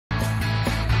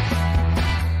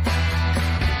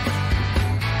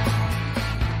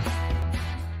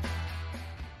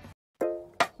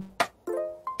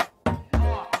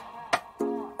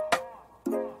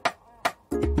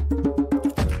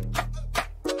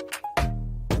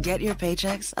Get your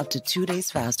paychecks up to 2 days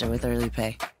faster with Early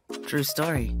Pay. True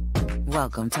story.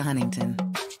 Welcome to Huntington.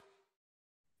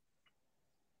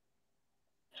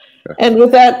 And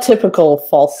with that typical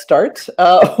false start,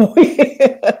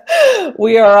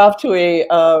 we are off to a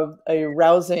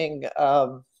rousing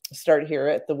start here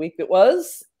at the week that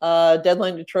was.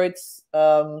 Deadline Detroit's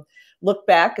look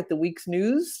back at the week's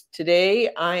news. Today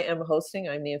I am hosting.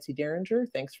 I'm Nancy Derringer.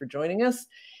 Thanks for joining us.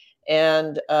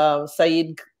 And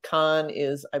Saeed Khan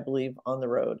is, I believe, on the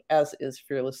road, as is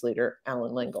fearless leader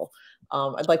Alan Lengel.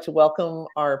 I'd like to welcome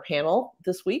our panel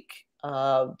this week.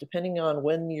 Depending on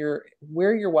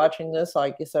where you're watching this, I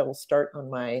guess I will start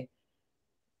on my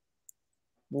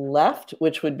left,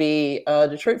 which would be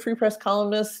Detroit Free Press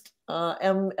columnist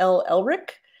M.L. Elric,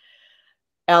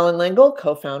 Alan Lengel,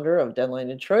 co-founder of Deadline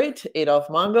Detroit, Adolph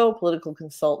Mongo, political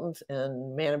consultant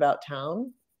and man about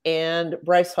town, and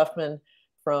Bryce Huffman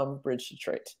from Bridge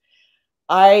Detroit.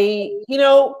 I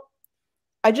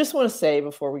just want to say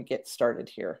before we get started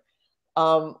here,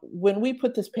 when we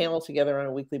put this panel together on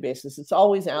a weekly basis, it's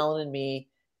always Alan and me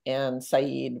and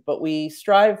Saeed, but we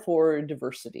strive for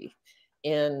diversity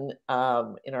in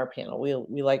our panel.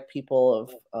 We like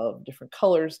people of different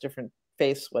colors, different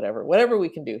face, whatever we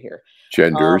can do here.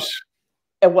 Genders.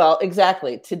 Well,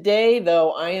 exactly. Today,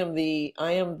 though, I am the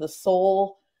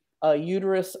sole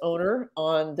uterus owner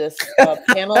on this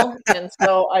panel, and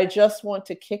so I just want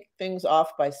to kick things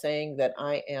off by saying that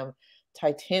I am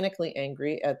titanically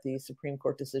angry at the Supreme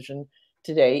Court decision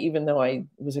today, even though I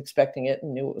was expecting it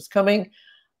and knew it was coming.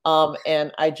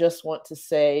 And I just want to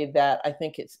say that I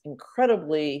think it's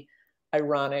incredibly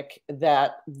ironic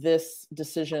that this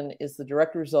decision is the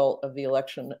direct result of the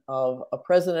election of a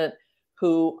president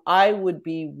who I would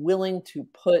be willing to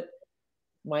put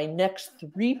my next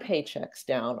 3 paychecks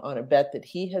down on a bet that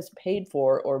he has paid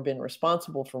for or been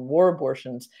responsible for more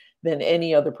abortions than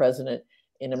any other president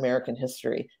in American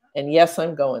history. And yes,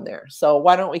 I'm going there. So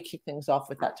why don't we kick things off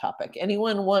with that topic?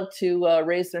 Anyone want to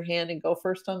raise their hand and go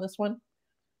first on this one?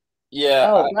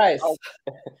 Yeah. Oh, nice.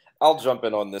 I'll jump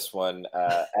in on this one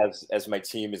as my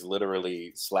team is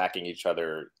literally slacking each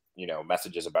other,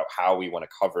 messages about how we want to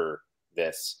cover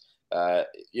this.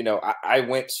 I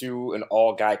went to an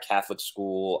all-guy Catholic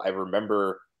school. I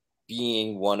remember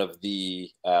being one of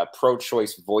the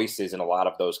pro-choice voices in a lot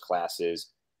of those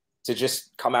classes, to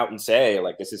just come out and say,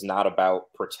 like, this is not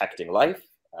about protecting life.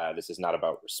 This is not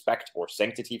about respect or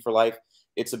sanctity for life.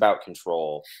 It's about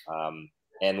control.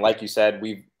 And like you said,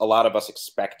 a lot of us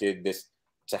expected this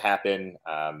to happen,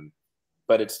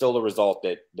 but it's still a result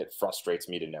that frustrates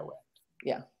me to no end.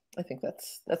 Yeah, I think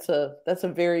that's a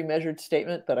very measured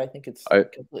statement, but I think it's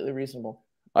completely reasonable.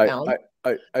 I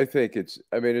think it's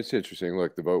interesting.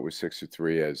 Look, the vote was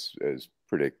 6-3 as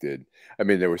predicted. I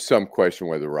mean, there was some question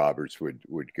whether Roberts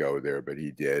would go there, but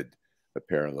he did,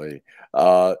 apparently.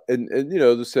 And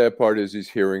the sad part is these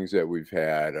hearings that we've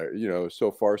had are,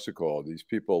 so farcical. These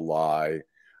people lie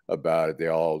about it. They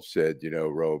all said,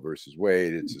 Roe versus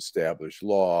Wade, it's established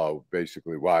law.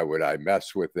 Basically, why would I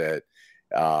mess with it?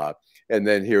 And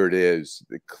then here it is.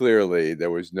 Clearly,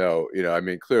 there was no,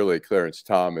 clearly Clarence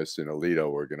Thomas and Alito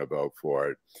were going to vote for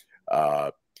it.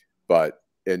 But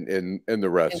in the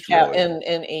rest, and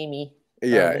Amy.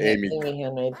 Yeah, Amy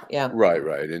Handmaid. Yeah.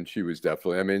 Right. And she was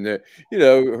definitely,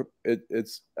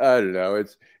 it's, I don't know,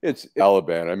 it's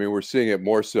Taliban. I mean, we're seeing it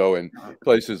more so in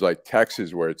places like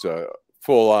Texas, where it's a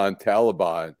full-on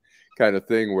Taliban kind of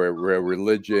thing, where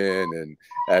religion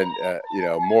and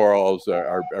morals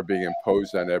are being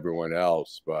imposed on everyone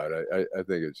else. But I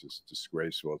think it's just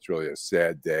disgraceful. It's really a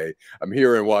sad day. I'm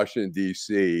here in Washington,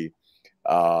 D.C.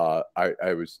 I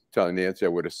was telling Nancy I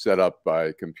would have set up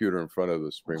my computer in front of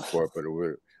the Supreme Court, but it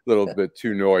was a little bit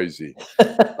too noisy.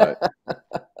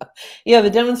 Yeah, the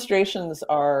demonstrations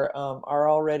are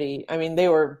already. I mean, they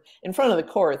were in front of the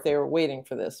court. They were waiting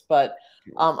for this, but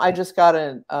I just got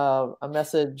a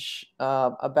message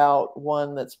about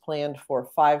one that's planned for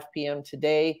 5 p.m.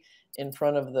 today in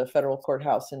front of the federal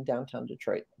courthouse in downtown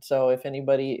Detroit. So if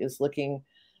anybody is looking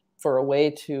for a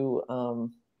way to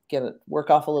work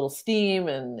off a little steam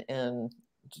and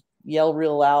yell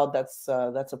real loud, that's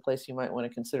a place you might want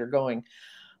to consider going.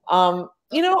 I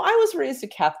was raised a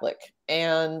Catholic,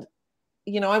 and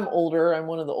I'm older. I'm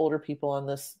one of the older people on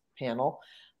this panel.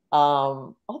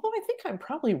 Although I think I'm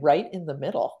probably right in the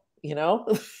middle. You're in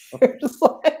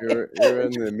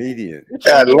the median.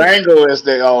 Yeah, Lango is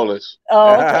the oldest.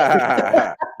 Oh,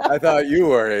 okay. I thought you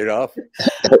were, Adolph.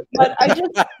 But I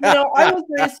just, I was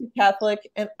raised Catholic,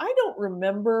 and I don't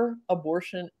remember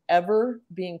abortion ever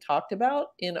being talked about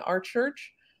in our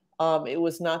church. It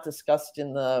was not discussed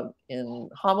in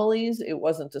homilies. It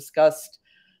wasn't discussed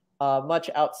much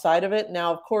outside of it.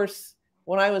 Now, of course,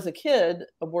 when I was a kid,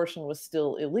 abortion was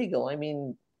still illegal. I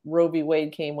mean, Roe v.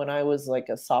 Wade came when I was like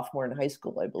a sophomore in high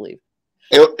school, I believe.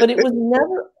 But it was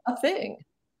never a thing.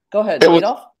 Go ahead,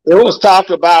 Adolf. It was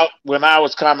talked about when I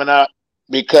was coming up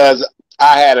because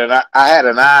I had an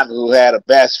aunt who had a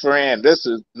best friend.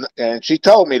 And she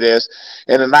told me this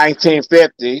in the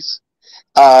 1950s.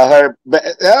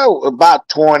 About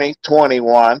 20,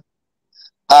 21,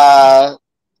 got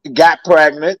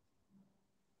pregnant.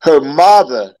 Her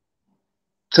mother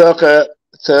took her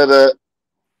to the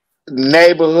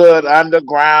neighborhood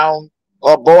underground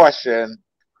abortion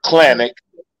clinic,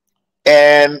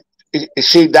 and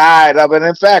she died of an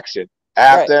infection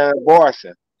after an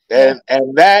abortion. And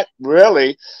that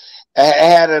really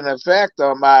had an effect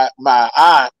on my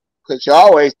aunt, because she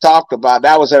always talked about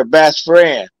that was her best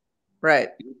friend. Right.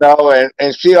 You know,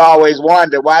 and she always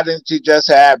wondered, why didn't she just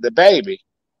have the baby?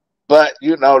 But,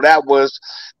 you know, that was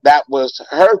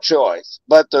her choice.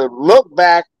 But to look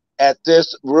back at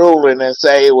this ruling and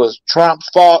say it was Trump's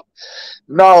fault,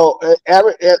 no.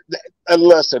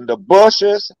 Listen, the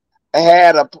Bushes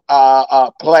had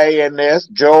a play in this.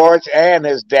 George and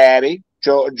his daddy,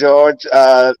 George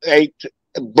H.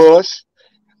 Bush,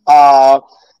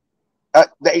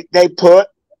 they put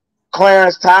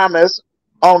Clarence Thomas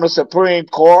on the Supreme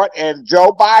Court, and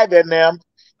Joe Biden and them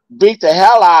beat the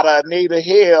hell out of Anita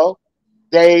Hill.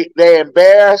 They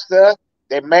embarrassed her.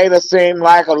 They made her seem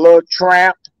like a little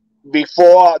tramp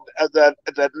before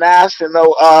the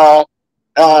national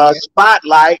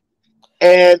spotlight,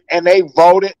 and they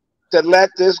voted to let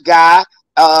this guy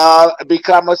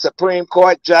become a Supreme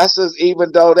Court justice,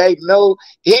 even though they knew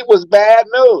he was bad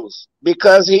news,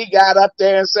 because he got up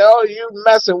there and said, "Oh, you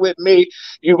messing with me,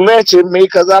 you lynching me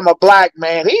because I'm a black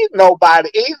man." He's nobody.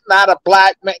 He's not a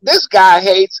black man. This guy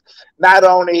hates not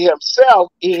only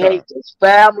himself, he hates his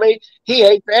family, he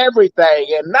hates everything.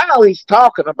 And now he's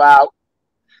talking about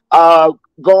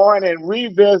going and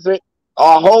revisit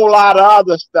a whole lot of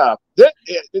other stuff.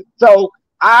 So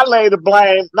I lay the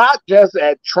blame not just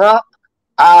at Trump.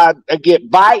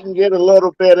 Biden get a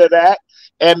little bit of that,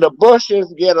 and the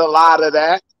Bushes get a lot of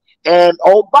that, and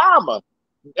Obama.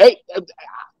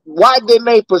 Why didn't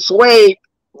they persuade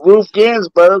Ruth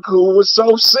Ginsburg, who was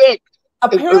so sick?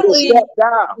 Apparently,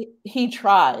 he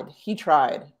tried,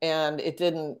 and it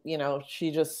didn't. You know,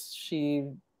 she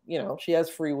has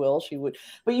free will. She would.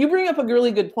 But you bring up a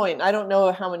really good point. I don't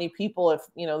know how many people, if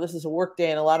this is a work day,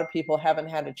 and a lot of people haven't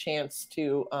had a chance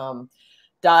to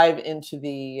dive into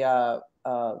the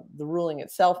ruling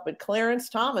itself. But Clarence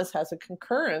Thomas has a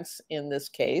concurrence in this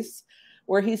case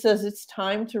where he says it's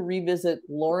time to revisit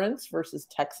Lawrence versus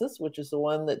Texas, which is the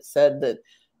one that said that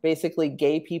basically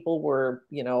gay people were,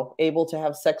 able to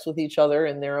have sex with each other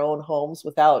in their own homes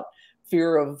without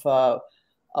fear of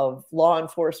law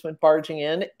enforcement barging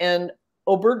in. And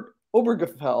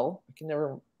Obergefell, I can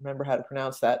never remember how to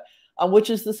pronounce that, which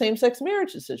is the same-sex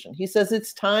marriage decision. He says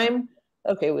it's time.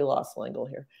 Okay, we lost Lingle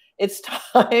here. It's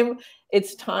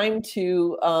time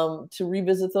to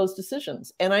revisit those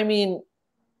decisions. And I mean,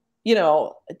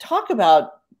 talk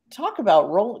about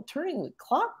turning the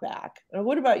clock back. And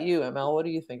what about you, ML? What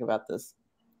do you think about this?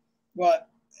 Well,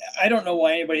 I don't know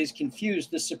why anybody's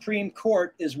confused. The Supreme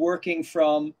Court is working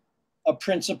from a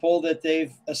principle that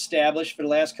they've established for the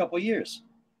last couple of years.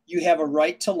 You have a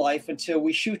right to life until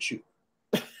we shoot you.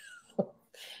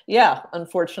 Yeah,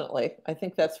 unfortunately. I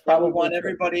think that's probably we want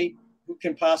everybody who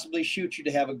can possibly shoot you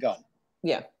to have a gun.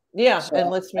 Yeah. Yeah. So, and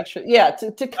let's make sure. Yeah.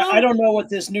 I don't know what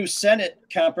this new Senate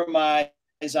compromise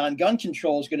on gun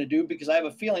control is going to do, because I have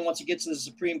a feeling once it gets to the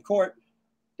Supreme Court,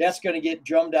 that's going to get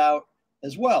drummed out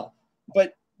as well.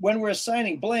 But when we're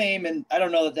assigning blame, and I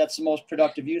don't know that that's the most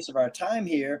productive use of our time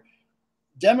here,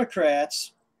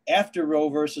 Democrats, after Roe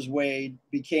versus Wade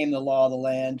became the law of the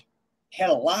land, had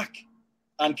a lock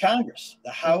on Congress, the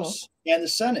House and the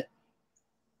Senate.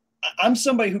 I'm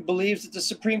somebody who believes that the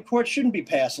Supreme Court shouldn't be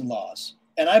passing laws.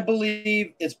 And I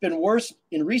believe it's been worse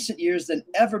in recent years than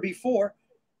ever before,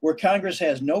 where Congress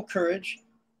has no courage.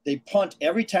 They punt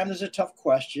every time there's a tough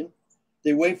question.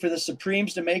 They wait for the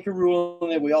Supremes to make a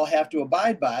ruling that we all have to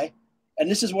abide by. And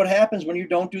this is what happens when you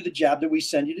don't do the job that we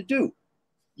send you to do.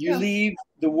 You leave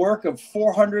the work of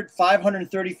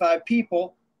 535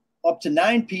 people up to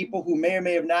 9 people who may or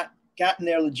may have not gotten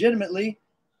there legitimately,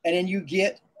 and then you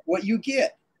get what you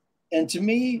get. And to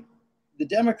me, the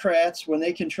Democrats, when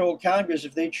they control Congress,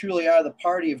 if they truly are the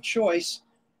party of choice,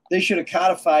 they should have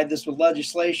codified this with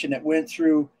legislation that went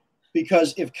through,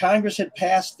 because if Congress had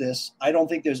passed this, I don't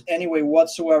think there's any way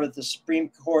whatsoever that the Supreme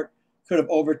Court could have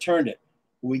overturned it.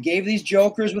 We gave these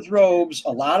jokers with robes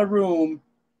a lot of room,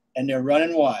 and they're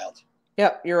running wild.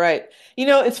 Yep, you're right. You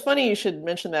know, it's funny you should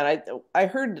mention that. I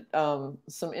heard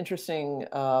some interesting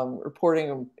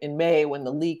reporting in May when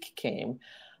the leak came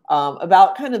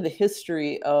about kind of the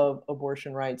history of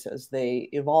abortion rights as they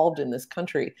evolved in this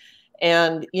country.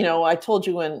 And you know, I told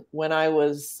you when I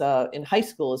was in high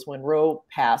school is when Roe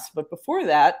passed, but before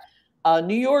that,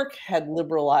 New York had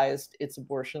liberalized its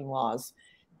abortion laws,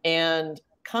 and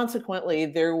consequently,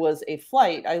 there was a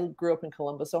flight. I grew up in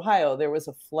Columbus, Ohio. There was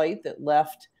a flight that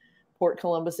left Port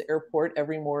Columbus Airport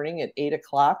every morning at 8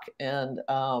 o'clock, and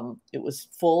it was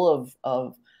full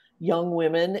of young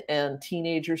women and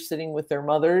teenagers sitting with their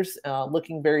mothers,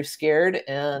 looking very scared.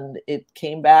 And it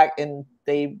came back, and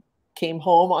they came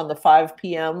home on the 5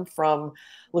 p.m. from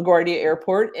LaGuardia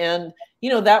Airport. And you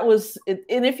know, that was it.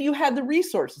 And if you had the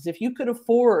resources, if you could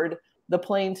afford the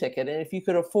plane ticket, and if you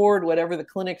could afford whatever the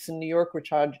clinics in New York were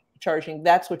charging,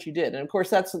 that's what you did. And of course,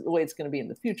 that's the way it's going to be in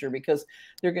the future, because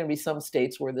there are going to be some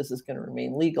states where this is going to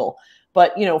remain legal.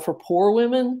 But, you know, for poor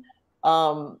women,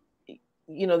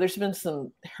 you know, there's been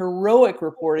some heroic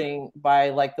reporting by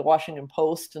like the Washington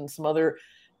Post and some other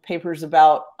papers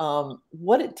about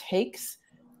what it takes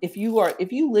if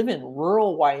you live in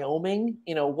rural Wyoming,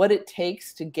 you know, what it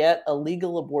takes to get a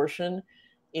legal abortion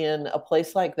in a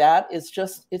place like that is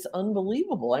just, it's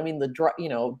unbelievable. I mean, you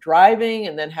know, driving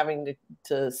and then having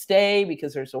to stay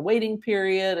because there's a waiting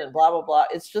period and blah, blah, blah.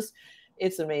 It's just,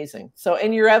 it's amazing. So,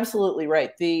 and you're absolutely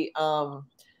right. What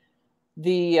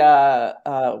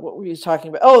were you talking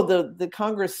about? Oh, the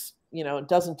Congress, you know,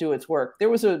 doesn't do its work. There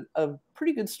was a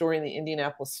pretty good story in the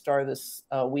Indianapolis Star this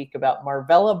week about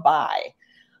Marvella Bai,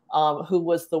 who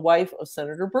was the wife of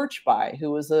Senator Birch Bayh,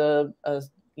 who was a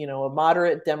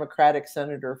moderate Democratic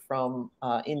senator from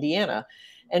Indiana.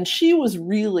 And she was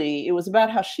really, it was about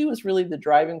how she was really the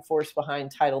driving force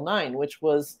behind Title IX, which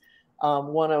was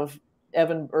one of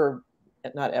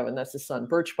not Evan, that's his son,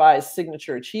 Birch Bayh's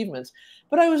signature achievements.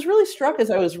 But I was really struck as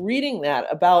I was reading that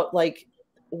about like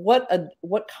what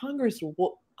Congress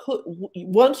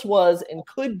once was and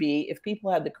could be if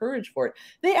people had the courage for it.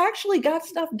 They actually got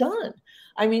stuff done.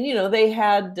 I mean, you know, they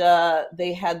had their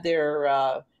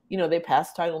you know, they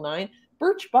passed Title IX.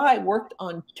 Birch Bayh worked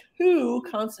on 2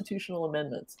 constitutional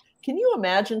amendments. Can you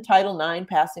imagine Title IX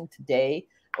passing today,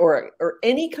 or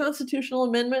any constitutional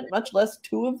amendment, much less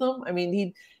 2 of them? I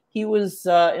mean, he was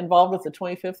involved with the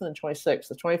 25th and the 26th.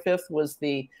 The 25th was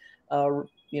the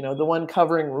the one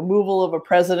covering removal of a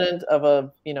president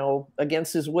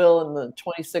against his will, and the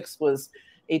 26th was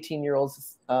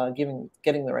 18-year-olds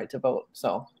getting the right to vote.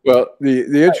 So, well,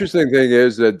 the interesting thing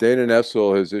is that Dana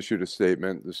Nessel has issued a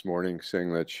statement this morning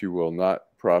saying that she will not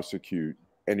prosecute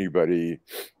anybody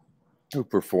who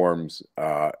performs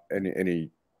any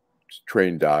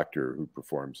trained doctor who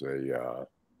performs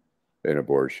an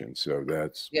abortion. So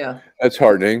that's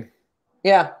heartening.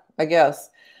 Yeah, I guess.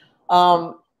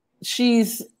 I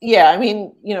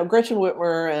mean, you know, Gretchen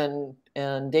Whitmer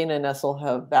and Dana Nessel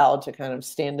have vowed to kind of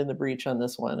stand in the breach on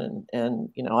this one, and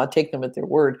you know, I'll take them at their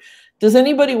word. Does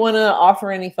anybody want to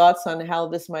offer any thoughts on how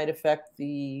this might affect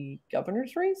the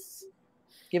governor's race,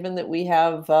 given that we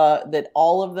have that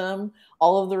all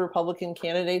of the Republican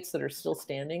candidates that are still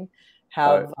standing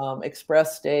have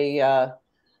expressed have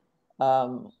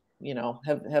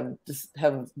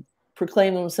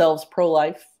proclaimed themselves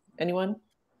pro-life? Anyone?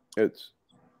 It's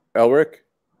Elric.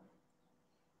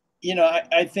 You know,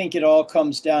 I think it all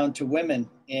comes down to women,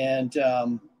 and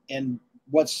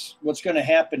what's going to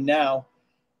happen now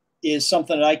is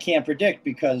something that I can't predict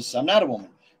because I'm not a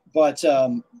woman. But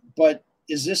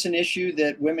is this an issue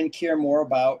that women care more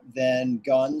about than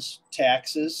guns,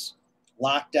 taxes,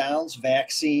 lockdowns,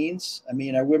 vaccines? I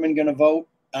mean, are women going to vote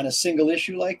on a single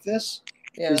issue like this?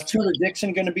 Yeah. Is Tudor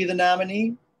Dixon going to be the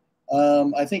nominee?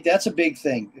 I think that's a big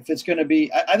thing. If it's going to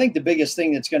be, I think the biggest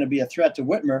thing that's going to be a threat to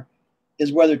Whitmer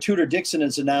is whether Tudor Dixon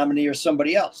is a nominee or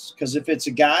somebody else. Because if it's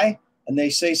a guy and they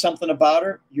say something about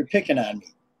her, you're picking on me.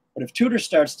 But if Tudor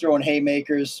starts throwing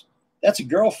haymakers, that's a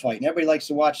girl fight, and everybody likes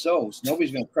to watch those.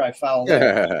 Nobody's going to cry foul.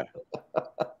 Well,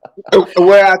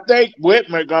 I think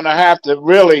Whitmer going to have to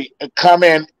really come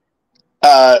in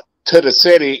to the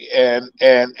city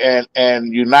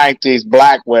and unite these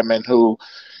black women who,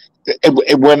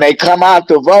 when they come out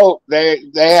to vote, they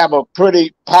have a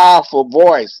pretty powerful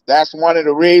voice. That's one of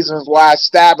the reasons why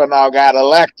Stabenow got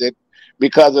elected,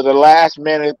 because of the last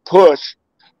minute push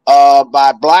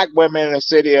by black women in the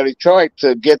city of Detroit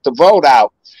to get the vote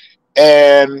out.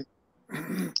 And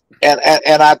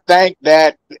I think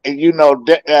that, you know,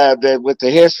 that with the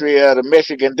history of the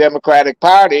Michigan Democratic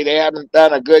Party, they haven't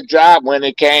done a good job when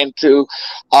it came to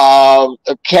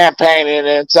campaigning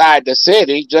inside the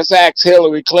city. Just ask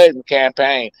Hillary Clinton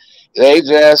campaign. They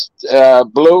just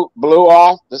blew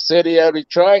off the city of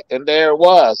Detroit, and there it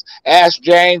was. Ask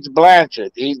James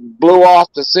Blanchard. He blew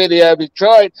off the city of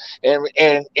Detroit,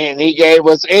 and he gave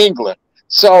us England.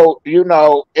 So, you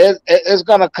know, it's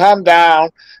going to come down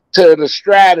to the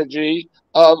strategy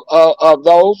of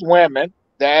those women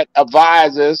that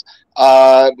advises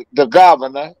the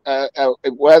governor,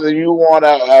 whether you want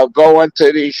to go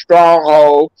into these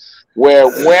strongholds where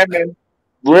women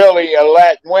really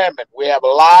elect women. We have a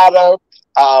lot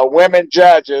of women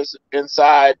judges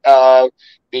inside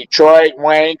Detroit,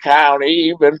 Wayne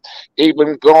County,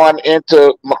 even going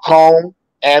into Macomb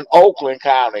and Oakland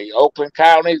County. Oakland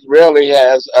County really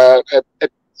has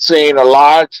seen a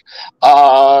large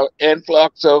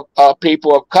influx of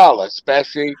people of color,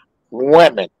 especially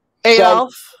women.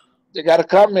 Adolf, So they got to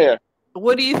come here.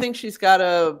 what do you think she's got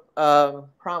to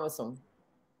promise them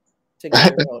to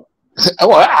get her vote?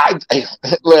 Well,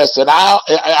 listen,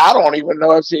 I don't even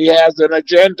know if she has an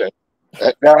agenda.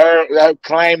 Her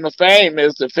claim to fame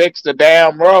is to fix the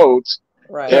damn roads.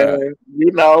 Right. And,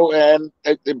 you know, and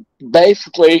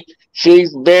basically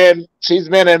she's been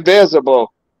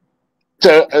invisible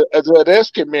to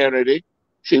this community.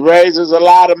 She raises a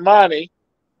lot of money.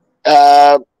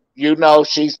 You know,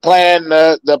 she's playing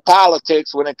the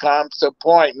politics when it comes to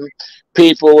appointing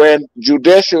people in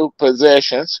judicial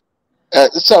positions.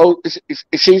 So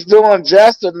she's doing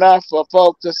just enough for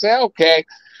folks to say, okay,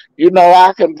 you know,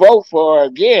 I can vote for her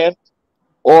again,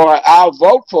 or I'll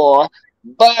vote for her.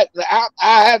 But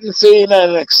I haven't seen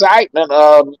an excitement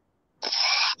of,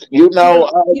 we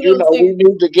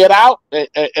need to get out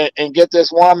and get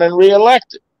this woman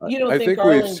reelected. You don't think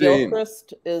Garland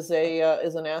Gilchrist is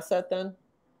an asset then?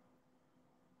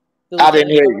 I didn't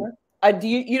hear you.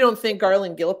 You don't think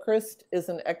Garland Gilchrist is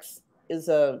an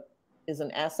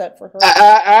asset for her?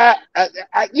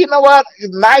 You know what?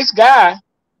 Nice guy.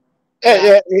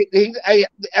 He's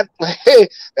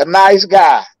a nice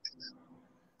guy.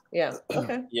 Yeah.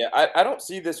 Okay. Yeah, I don't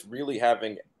see this really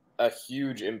having a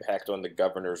huge impact on the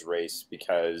governor's race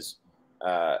because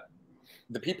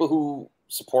the people who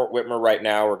support Whitmer right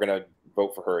now are going to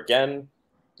vote for her again.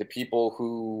 The people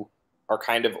who are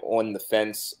kind of on the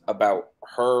fence about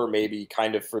her, maybe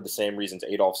kind of for the same reasons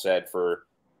Adolf said, for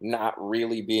not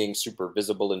really being super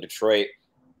visible in Detroit.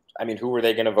 I mean, who are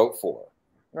they going to vote for?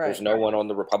 Right. There's no one on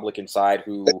the Republican side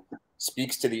who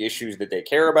speaks to the issues that they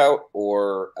care about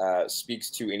or speaks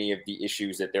to any of the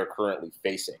issues that they're currently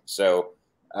facing. So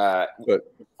for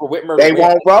Whitmer, they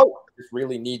won't vote. This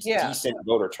really needs decent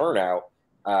voter turnout,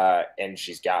 and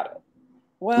she's got it.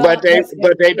 Well, but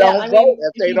they don't vote.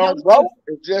 If they don't vote,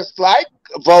 it's just like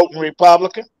voting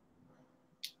Republican.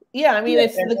 Yeah, I mean,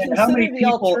 it's and how many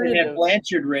people in that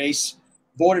Blanchard race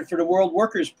voted for the World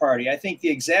Workers Party? I think the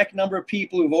exact number of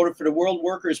people who voted for the World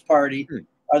Workers Party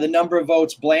are the number of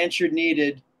votes Blanchard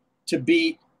needed to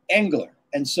beat Engler.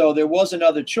 And so there was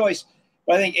another choice.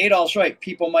 But I think Adolph's right.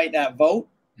 People might not vote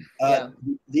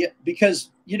because,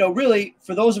 you know, really,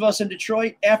 for those of us in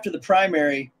Detroit, after the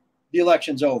primary, the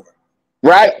election's over.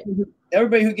 Right.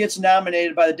 Everybody who gets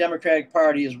nominated by the Democratic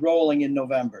Party is rolling in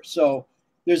November. So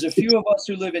there's a few of us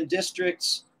who live in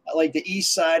districts like the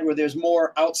east side where there's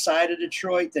more outside of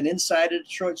Detroit than inside of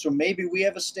Detroit. So maybe we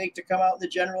have a stake to come out in the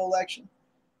general election.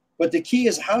 But the key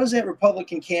is, how does that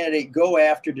Republican candidate go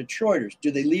after Detroiters? Do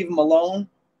they leave them alone?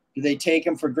 Do they take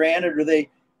them for granted?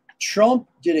 Trump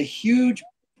did a huge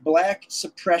black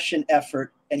suppression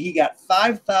effort, and he got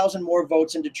 5,000 more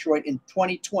votes in Detroit in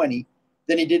 2020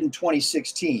 than he did in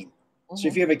 2016. Mm-hmm. So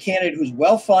if you have a candidate who's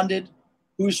well-funded,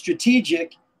 who's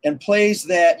strategic, and plays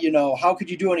that, you know, how could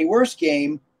you do any worse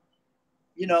game,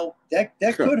 you know, that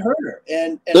could hurt her.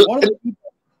 And one of the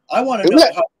people I want to know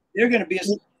how they're going to be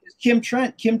is Kim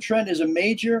Trent. Kim Trent is a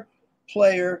major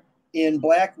player in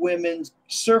black women's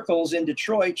circles in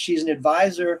Detroit. She's an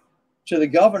advisor to the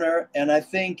governor. And I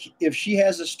think if she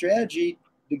has a strategy,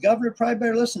 the governor probably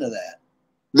better listen to that.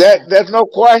 There's no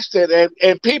question.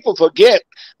 And people forget,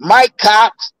 Mike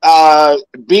Cox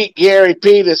beat Gary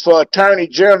Peters for Attorney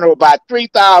General by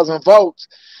 3,000 votes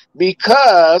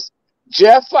because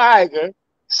Jeff Feiger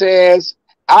says,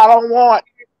 I don't want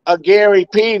a Gary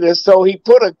Peters. So he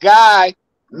put a guy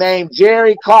named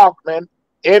Jerry Kaufman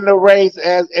in the race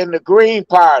as in the Green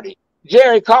Party.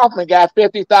 Jerry Kaufman got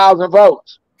 50,000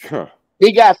 votes. Huh.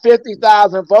 He got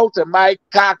 50,000 votes, and Mike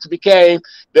Cox became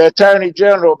the Attorney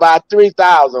General by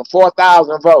 3,000,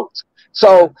 4,000 votes.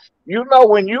 So, you know,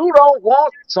 when you don't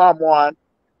want someone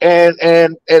and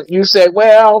you say,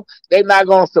 well, they're not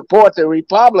going to support the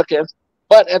Republicans,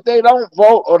 But if they don't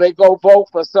vote, or they go vote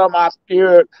for some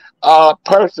obscure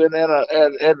person in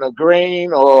a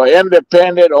green or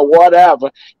independent or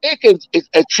whatever, it can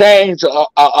change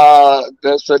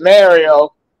the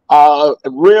scenario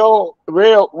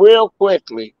real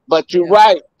quickly. But you're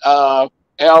right,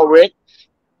 Elric.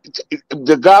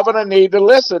 The governor need to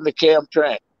listen to Kim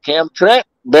Trent. Kim Trent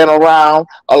been around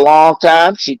a long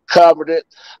time. She covered it,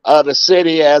 the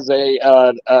city as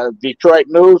a Detroit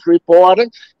news reporter.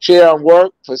 She done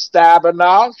worked for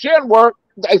Stabenow.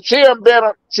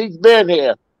 She's been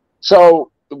here.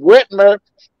 So Whitmer,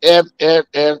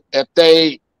 if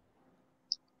they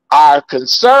are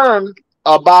concerned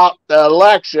about the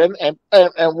election and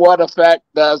what effect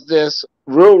does this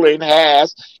ruling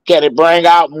has, can it bring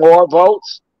out more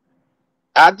votes?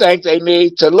 I think they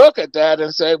need to look at that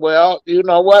and say, well, you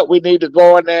know what? We need to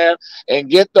go in there and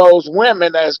get those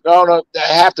women that's going to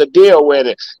have to deal with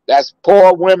it. That's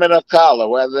poor women of color,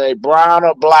 whether they brown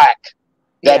or black,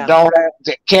 that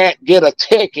that can't get a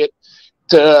ticket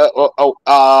to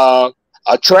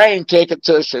a train ticket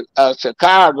to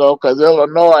Chicago, because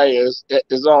Illinois is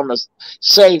on the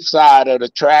safe side of the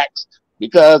tracks,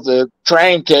 because the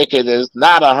train ticket is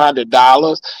not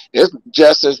 $100. It's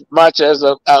just as much as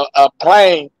a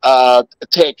plane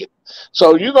ticket.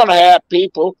 So you're going to have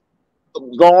people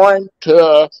going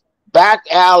to back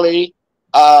alley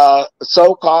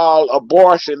so-called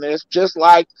abortionists, just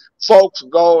like folks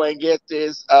go and get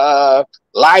this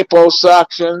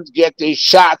liposuctions, get these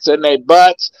shots in their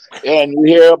butts, and you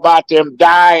hear about them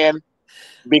dying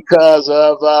because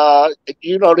of,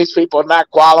 these people are not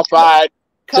qualified.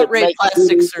 Cut rate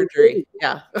plastic surgery.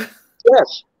 Yeah.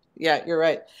 Yes. Yeah, you're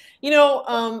right.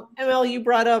 ML, you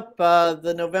brought up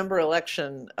the November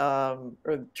election,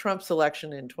 or Trump's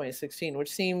election in 2016,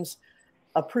 which seems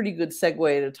a pretty good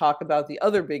segue to talk about the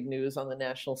other big news on the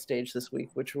national stage this week,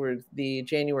 which were the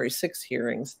January 6th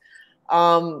hearings.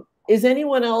 Is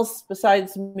anyone else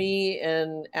besides me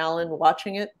and Alan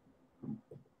watching it?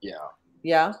 Yeah.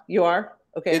 Yeah, you are?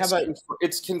 Okay, how about you?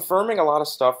 It's confirming a lot of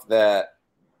stuff that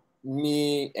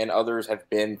me and others have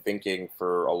been thinking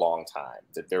for a long time,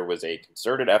 that there was a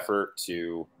concerted effort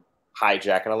to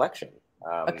hijack an election.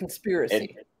 A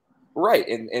conspiracy. Right.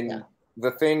 And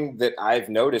the thing that I've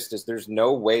noticed is there's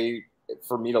no way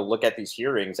for me to look at these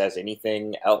hearings as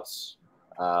anything else.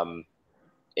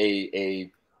 A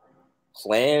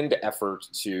planned effort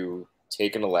to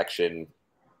take an election,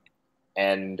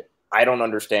 and I don't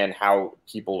understand how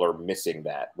people are missing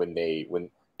that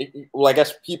well, I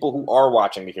guess people who are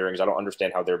watching the hearings, I don't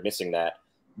understand how they're missing that.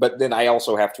 But then I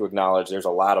also have to acknowledge there's a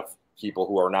lot of people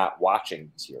who are not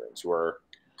watching these hearings, who are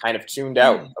kind of tuned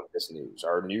out of this news.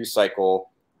 Our news cycle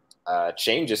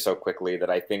changes so quickly that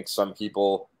I think some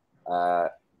people,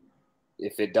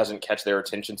 if it doesn't catch their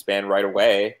attention span right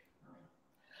away.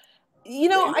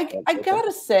 I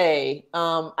gotta say,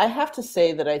 I have to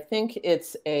say that I think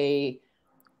it's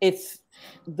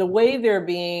the way they're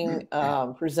being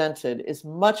presented is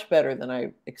much better than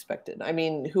I expected. I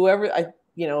mean,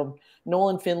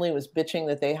 Nolan Finley was bitching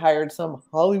that they hired some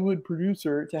Hollywood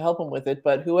producer to help him with it,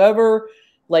 but whoever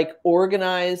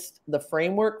organized the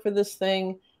framework for this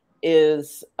thing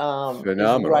is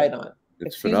phenomenal. Right on.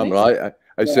 It's phenomenal.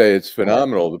 I say it's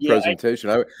phenomenal. The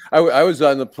presentation. I was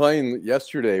on the plane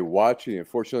yesterday watching.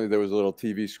 Unfortunately, there was a little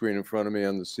TV screen in front of me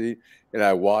on the seat, and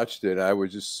I watched it. I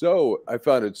was just I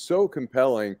found it so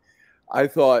compelling. I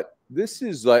thought, this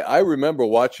is I remember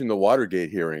watching the Watergate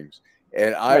hearings,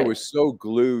 and I was so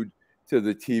glued to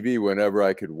the TV whenever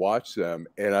I could watch them,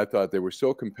 and I thought they were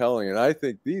so compelling. And I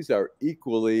think these are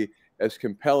equally as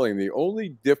compelling. The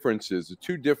only differences, the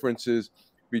two differences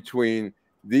between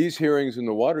these hearings and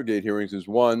the Watergate hearings is,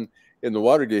 one, in the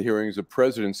Watergate hearings, the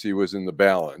presidency was in the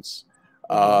balance.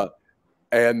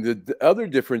 And the other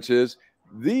difference is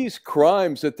these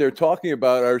crimes that they're talking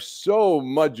about are so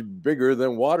much bigger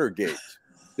than Watergate.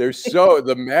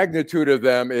 The magnitude of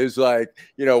them is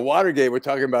Watergate, we're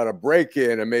talking about a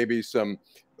break-in and maybe some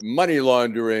money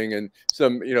laundering and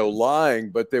some, lying,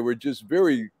 but they were just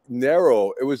very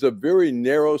narrow. It was a very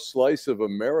narrow slice of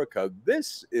America.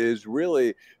 This is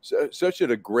really such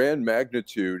a grand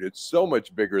magnitude. It's so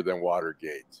much bigger than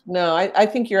Watergate. No, I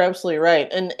think you're absolutely right.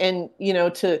 And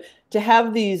to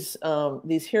have these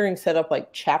hearings set up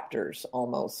like chapters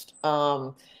almost.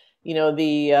 The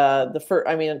first,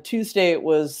 on Tuesday it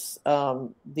was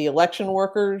the election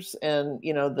workers and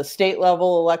the state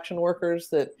level election workers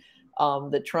that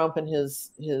Trump and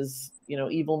his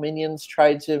evil minions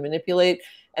tried to manipulate.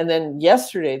 And then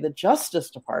yesterday, the Justice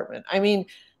Department. I mean,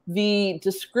 the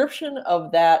description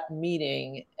of that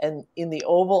meeting and in the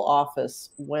Oval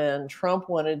Office when Trump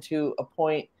wanted to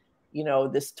appoint you know,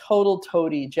 this total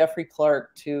toady, Jeffrey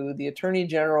Clark, to the Attorney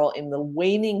General in the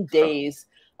waning days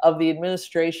of the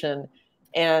administration,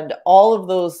 and all of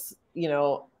those, you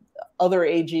know, other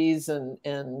AGs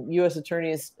and U.S.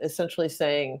 attorneys essentially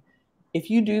saying, if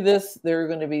you do this, there are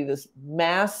going to be this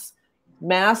mass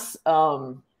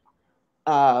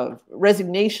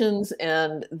resignations,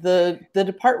 and the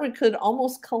department could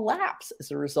almost collapse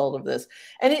as a result of this.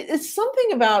 And it's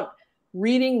something about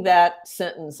reading that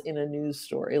sentence in a news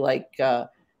story, like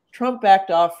Trump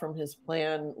backed off from his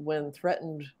plan when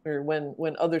threatened, or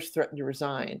when others threatened to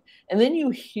resign. And then you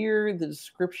hear the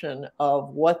description of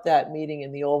what that meeting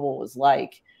in the Oval was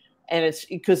like. And it's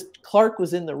because Clark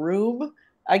was in the room,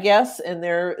 I guess, and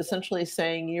they're essentially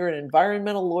saying, you're an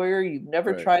environmental lawyer, you've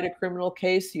never tried a criminal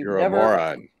case, you're never a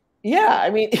moron. Yeah, I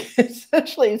mean,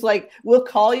 essentially, it's like, we'll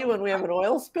call you when we have an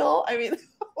oil spill. I mean,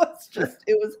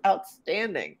 it was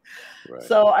outstanding. Right.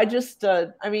 So I just,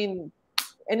 I mean,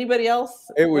 anybody else?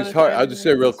 It was hard. I'll just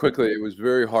say real quickly, it was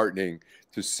very heartening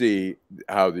to see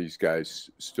how these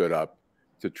guys stood up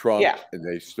to Trump, and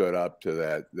they stood up to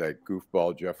that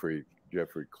goofball Jeffrey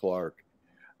Clark.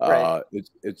 Right.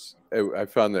 I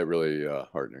found that really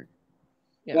heartening.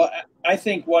 Yeah. Well, I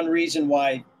think one reason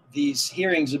why these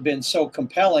hearings have been so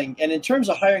compelling, and in terms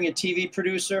of hiring a TV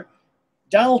producer,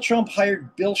 Donald Trump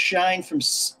hired Bill Shine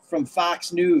from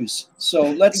Fox News. So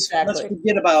let's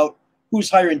forget about who's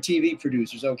hiring TV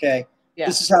producers. Okay,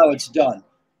 This is how it's done.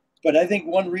 But I think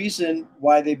one reason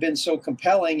why they've been so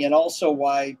compelling, and also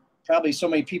why probably so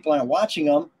many people aren't watching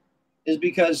them, is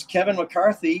because Kevin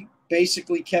McCarthy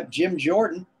basically kept Jim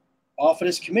Jordan off of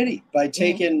this committee by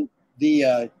taking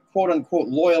the quote unquote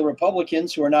loyal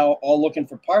Republicans, who are now all looking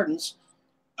for pardons,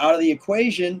 out of the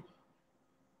equation.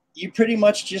 You pretty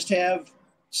much just have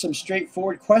some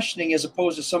straightforward questioning, as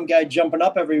opposed to some guy jumping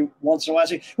up every once in a while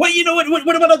saying, well, you know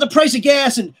what about the price of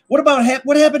gas, and what about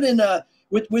what happened in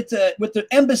with the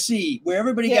embassy where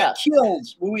everybody got killed,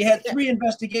 where we had 3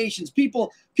 investigations,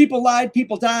 people lied,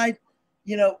 people died.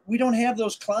 You know, we don't have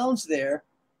those clowns there.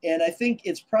 And I think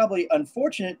it's probably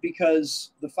unfortunate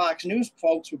because the Fox News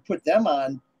folks would put them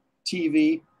on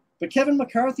TV. But Kevin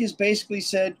McCarthy has basically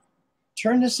said,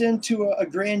 turn this into a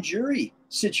grand jury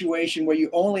situation where you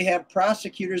only have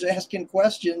prosecutors asking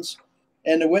questions,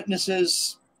 and the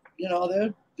witnesses, you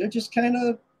know, they're just kind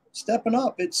of stepping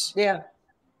up. It's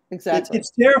exactly.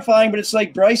 It's terrifying, but it's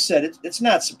like Bryce said, it's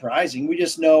not surprising. We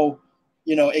just know,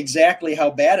 you know, exactly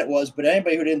how bad it was. But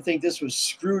anybody who didn't think this was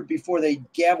screwed before they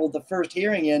gavelled the first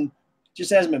hearing in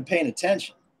just hasn't been paying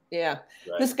attention. Yeah.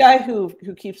 Right. This guy who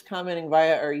keeps commenting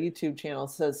via our YouTube channel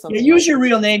says something. Yeah, use your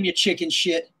real name, you chicken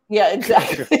shit. Yeah,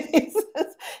 exactly.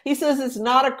 He says it's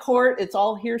not a court, it's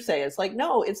all hearsay. It's like,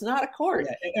 no, it's not a court.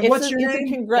 Yeah. And what's your name?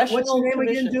 Congressional what's your name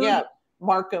commission. again, dude? Yeah,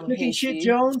 Markham. Chicken shit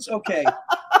Jones? Okay.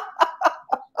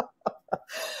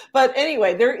 But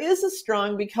anyway, there is a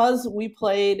strong, because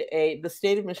the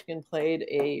state of Michigan played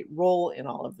a role in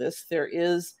all of this, there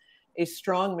is a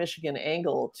strong Michigan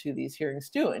angle to these hearings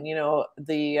too. And, you know,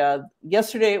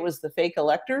 yesterday it was the fake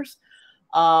electors.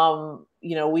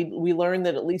 You know, we learned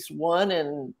that at least 1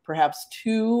 and perhaps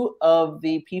 2 of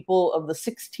the people, of the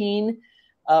 16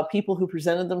 people who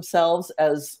presented themselves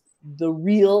as the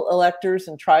real electors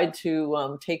and tried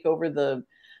to take over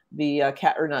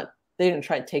they didn't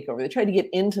try to take over. They tried to get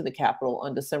into the Capitol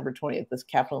on December 20th, this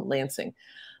Capitol in Lansing.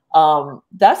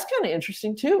 That's kind of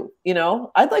interesting too. You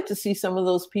know, I'd like to see some of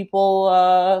those people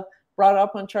brought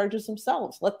up on charges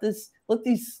themselves. Let this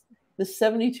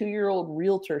 72-year-old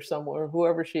realtor somewhere,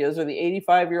 whoever she is, or the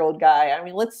 85-year-old guy. I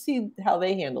mean, let's see how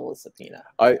they handle a subpoena.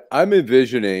 I'm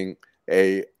envisioning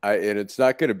and it's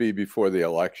not going to be before the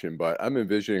election, but I'm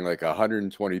envisioning like a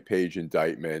 120-page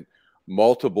indictment,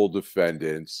 multiple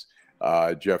defendants,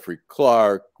 Jeffrey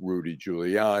Clark, Rudy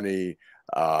Giuliani,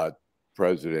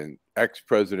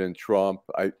 ex-President Trump.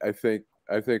 I think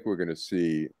we're going to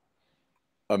see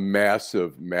a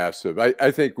massive. I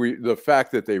think the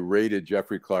fact that they raided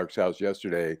Jeffrey Clark's house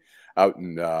yesterday out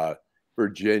in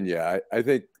Virginia, I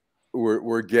think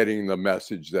we're getting the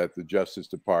message that the Justice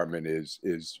Department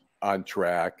is on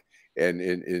track and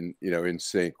in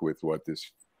sync with what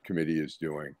this committee is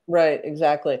doing. Right,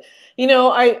 exactly. You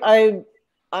know,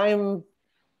 I'm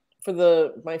for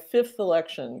my 5th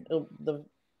election.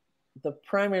 The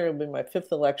primary will be my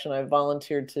 5th election. I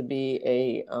volunteered to be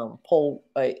a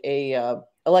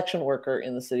election worker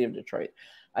in the city of Detroit.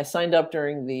 I signed up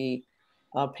during the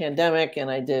pandemic, and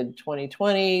I did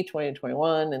 2020,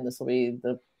 2021, and this will be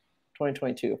the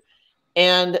 2022.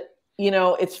 And you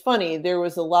know, it's funny. There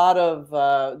was a lot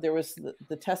of there was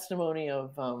the testimony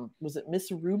of was it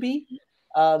Miss Ruby?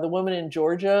 The woman in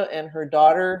Georgia and her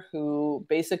daughter, who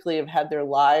basically have had their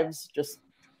lives just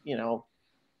you know,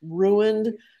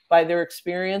 ruined by their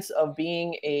experience of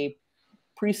being a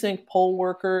precinct poll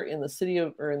worker in the city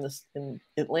of, or in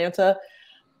Atlanta,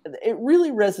 it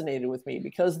really resonated with me,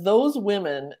 because those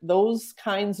women, those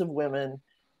kinds of women,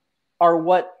 are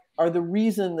the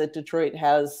reason that Detroit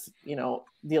has, you know,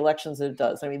 the elections that it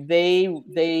does. I mean,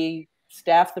 they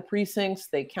staff the precincts,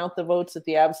 they count the votes at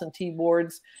the absentee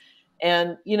boards,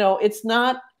 and you know, it's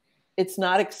not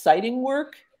exciting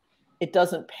work. It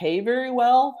doesn't pay very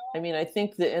well. I mean, I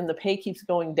think and the pay keeps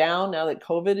going down now that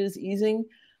COVID is easing,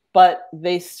 but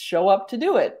they show up to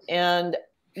do it. And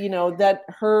you know,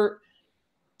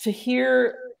 to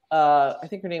hear, I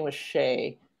think her name was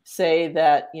Shay, say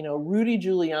that, you know, Rudy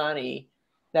Giuliani,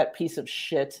 that piece of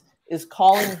shit, is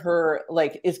calling her,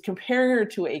 like, is comparing her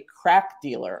to a crack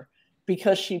dealer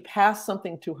because she passed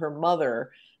something to her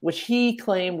mother, which he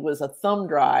claimed was a thumb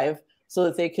drive so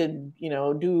that they could, you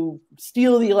know,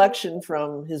 steal the election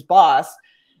from his boss.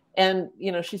 And,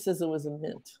 you know, she says it was a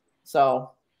mint.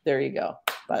 So there you go.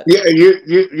 But yeah,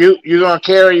 you're going to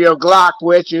carry your Glock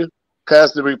with you,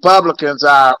 because the Republicans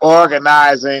are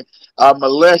organizing a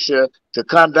militia to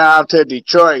come down to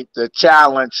Detroit to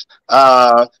challenge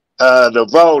the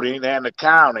voting and the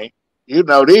county. You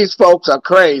know, these folks are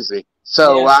crazy.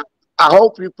 So yeah. I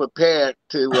hope you're prepared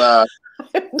to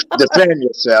defend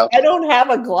yourself. I don't have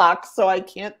a Glock, so I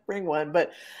can't bring one.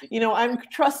 But, you know, I'm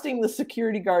trusting the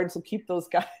security guards will keep those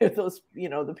guys, you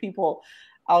know, the people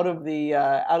out of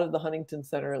the Huntington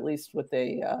Center, at least what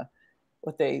they,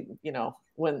 you know,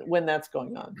 when that's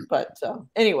going on. But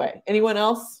anyway, anyone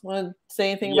else want to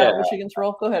say anything about Michigan's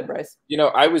role? Go ahead, Bryce. You know,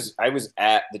 I was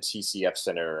at the TCF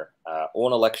Center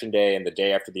on election day and the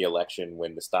day after the election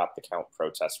when the Stop the Count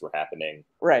protests were happening.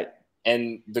 Right.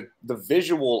 And the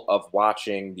visual of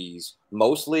watching these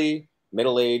mostly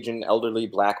middle-aged and elderly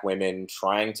Black women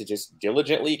trying to just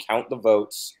diligently count the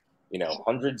votes, you know,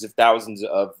 hundreds of thousands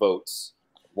of votes,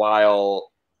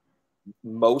 while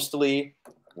mostly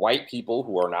white people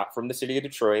who are not from the city of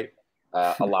Detroit,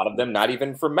 a lot of them not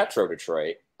even from Metro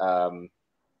Detroit,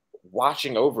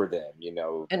 watching over them, you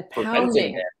know, and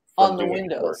pounding on the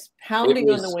windows, pounding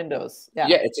on the windows. Yeah,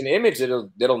 it's an image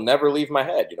that'll never leave my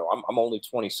head. You know, I'm only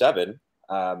 27,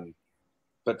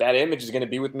 but that image is going to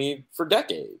be with me for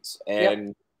decades,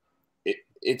 and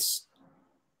it's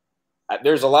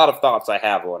there's a lot of thoughts I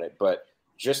have on it, but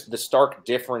just the stark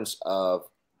difference of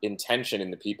intention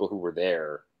in the people who were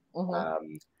there.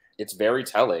 Mm-hmm. It's very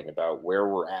telling about where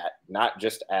we're at, not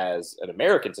just as an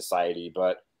American society,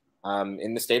 but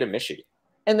in the state of Michigan.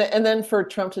 And then for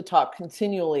Trump to talk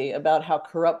continually about how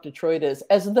corrupt Detroit is,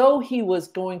 as though he was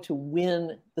going to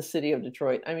win the city of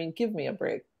Detroit. I mean, give me a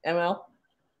break. ML,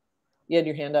 you had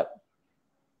your hand up.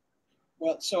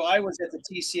 Well, so I was at the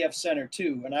TCF Center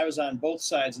too, and I was on both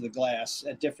sides of the glass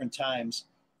at different times.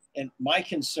 And my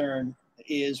concern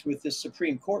is with this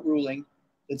Supreme Court ruling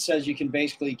that says you can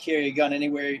basically carry a gun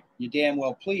anywhere you damn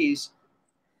well please.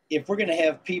 If we're going to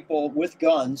have people with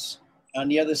guns on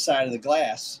the other side of the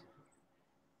glass,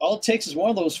 all it takes is one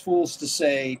of those fools to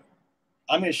say,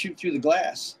 I'm going to shoot through the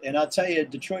glass. And I'll tell you,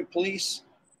 Detroit police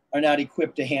are not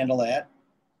equipped to handle that.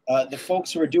 The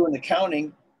folks who are doing the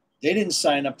counting, they didn't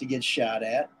sign up to get shot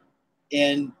at.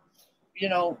 And, you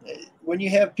know, when you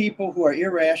have people who are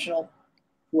irrational,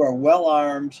 who are well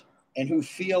armed, and who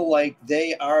feel like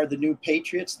they are the new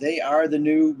patriots, they are the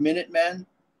new Minutemen,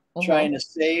 trying to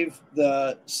save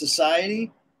the society,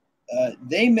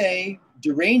 they may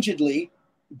derangedly,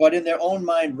 but in their own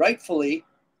mind rightfully,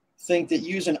 think that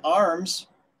using arms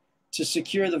to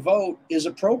secure the vote is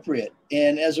appropriate.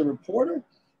 And as a reporter,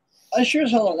 I sure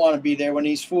as hell don't want to be there when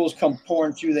these fools come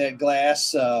pouring through that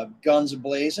glass, guns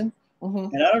ablazing.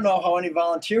 And I don't know how any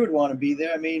volunteer would want to be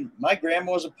there. I mean, my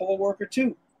grandma was a poll worker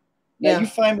too. Now, you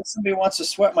find that somebody wants to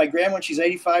sweat my grandma when she's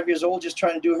 85 years old, just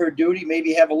trying to do her duty,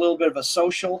 maybe have a little bit of a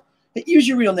social, use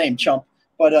your real name, chump,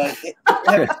 but have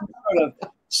some sort of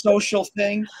social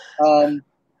thing,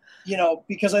 you know,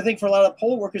 because I think for a lot of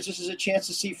poll workers, this is a chance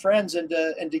to see friends and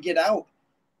to get out.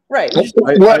 Right.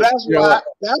 Well,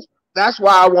 that's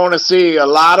why I want to see a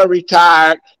lot of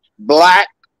retired Black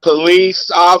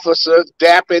police officers,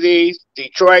 deputies,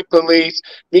 Detroit police,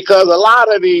 because a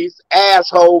lot of these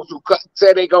assholes who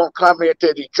say they're going to come here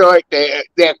to Detroit,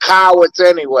 they're cowards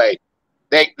anyway.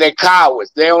 They're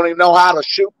cowards. They only know how to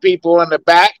shoot people in the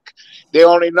back. They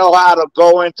only know how to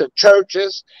go into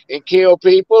churches and kill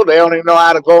people. They only know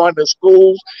how to go into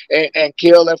schools and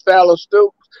kill their fellow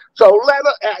students. So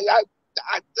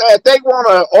if they want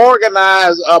to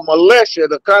organize a militia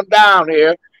to come down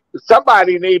here,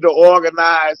 somebody need to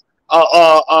organize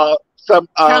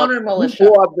counter militia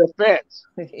war of defense.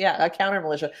 Yeah, a counter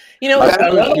militia. You know, I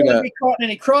don't want to be caught in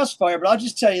any crossfire, but I'll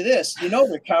just tell you this: you know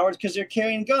they're cowards because they're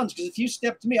carrying guns. Because if you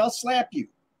step to me, I'll slap you.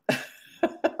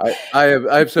 I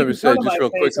have something to say just real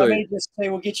quickly. I may just say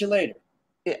we'll get you later.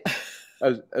 Yeah.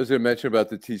 As I mentioned about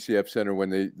the TCF Center,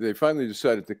 when they finally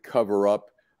decided to cover up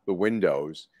the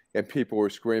windows, and people were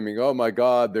screaming, "Oh my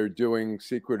God, they're doing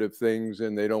secretive things,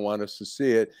 and they don't want us to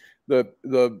see it."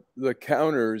 The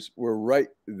counters were right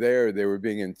there. They were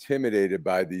being intimidated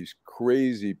by these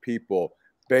crazy people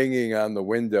banging on the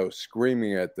window,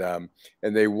 screaming at them,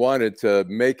 and they wanted to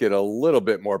make it a little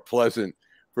bit more pleasant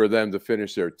for them to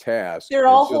finish their task. They're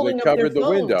all so holding they up covered their the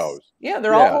phones. windows. Yeah,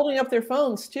 they're all holding up their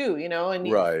phones too, you know, and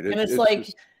right. And it's like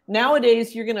just,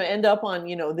 nowadays you're going to end up on,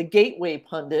 you know, the Gateway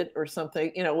Pundit or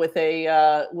something, you know, with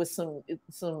a with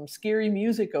some scary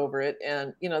music over it,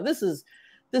 and you know, this is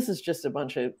just a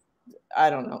bunch of, I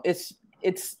don't know, it's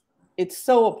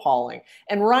so appalling.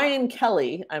 And Ryan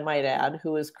Kelly, I might add,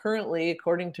 who is currently,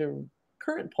 according to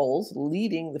current polls,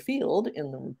 leading the field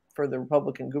for the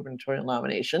Republican gubernatorial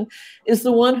nomination, is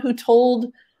the one who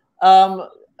told a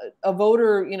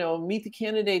voter, you know, Meet the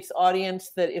Candidates audience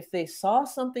that if they saw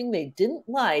something they didn't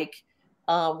like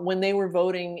when they were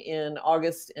voting in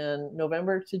August and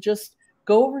November, to just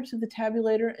go over to the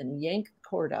tabulator and yank the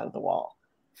cord out of the wall.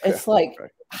 It's like,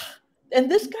 and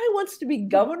this guy wants to be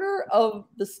governor of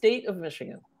the state of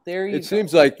Michigan. There you go. It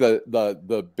seems like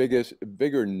the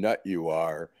bigger nut you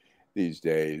are these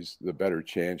days, the better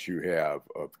chance you have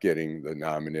of getting the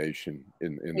nomination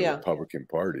in the Republican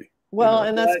Party. Well, you know?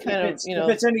 And that's kind of, you know,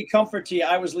 if it's any comfort to you,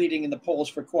 I was leading in the polls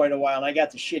for quite a while, and I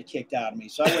got the shit kicked out of me.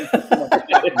 So I wouldn't.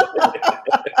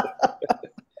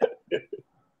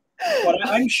 But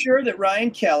I'm sure that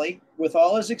Ryan Kelly, with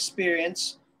all his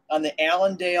experience on the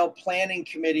Allendale Planning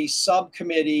Committee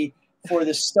subcommittee for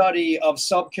the study of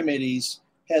subcommittees,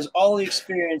 has all the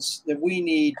experience that we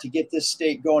need to get this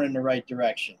state going in the right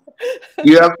direction.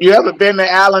 You ever been to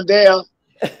Allendale?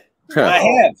 I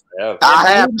have.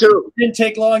 I have too. It didn't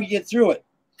take long to get through it.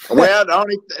 Well,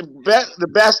 the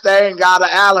best thing out of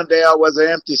Allendale was an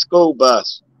empty school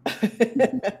bus.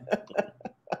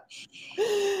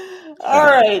 All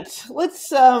right,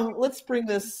 let's bring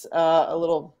this a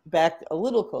little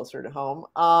closer to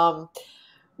home.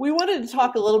 We wanted to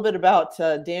talk a little bit about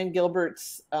Dan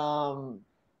Gilbert's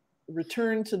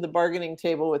return to the bargaining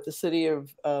table with the city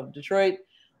of Detroit,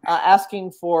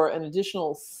 asking for an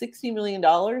additional $60 million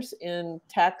in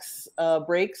tax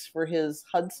breaks for his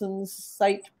Hudson's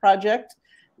site project,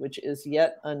 which is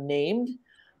yet unnamed.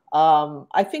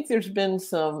 I think there's been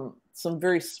some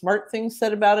very smart things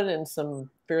said about it and some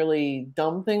fairly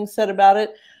dumb things said about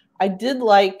it. I did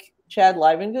like Chad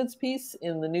Livengood's piece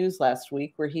in the news last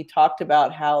week, where he talked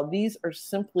about how these are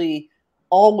simply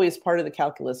always part of the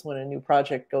calculus when a new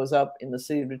project goes up in the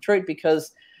city of Detroit,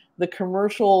 because the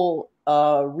commercial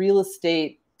real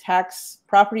estate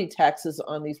property taxes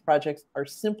on these projects are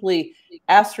simply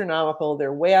astronomical.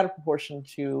 They're way out of proportion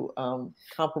to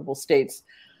comparable states.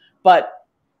 But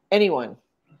anyone,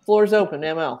 floor's open,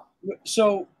 ML.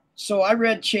 So I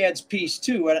read Chad's piece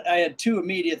too, and I had two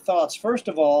immediate thoughts. First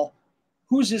of all,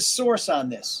 who's his source on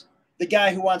this? The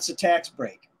guy who wants a tax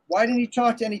break. Why didn't he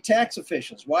talk to any tax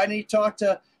officials? Why didn't he talk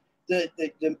to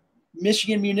the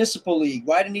Michigan Municipal League?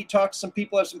 Why didn't he talk to some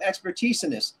people who have some expertise in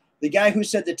this? The guy who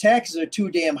said the taxes are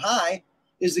too damn high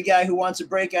is the guy who wants a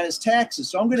break on his taxes.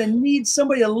 So I'm going to need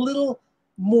somebody a little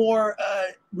more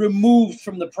removed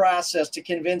from the process to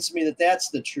convince me that that's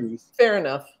the truth. Fair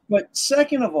enough. But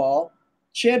second of all,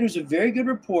 Chad, who's a very good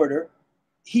reporter,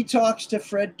 he talks to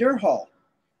Fred Durhal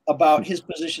about his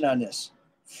position on this.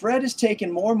 Fred has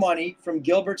taken more money from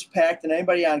Gilbert's PAC than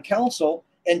anybody on council,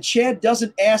 and Chad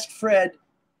doesn't ask Fred,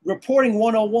 reporting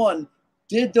 101,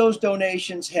 did those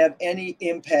donations have any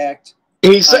impact?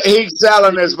 He's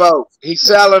selling his vote. He's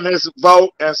selling his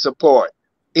vote and support.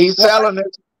 He's selling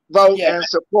his vote and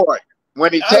support.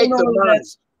 When he takes the money.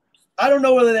 I don't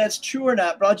know whether that's true or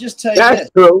not, but I'll just tell you that's this.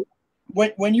 True.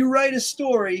 When you write a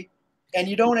story and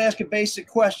you don't ask a basic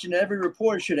question that every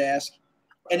reporter should ask,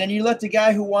 and then you let the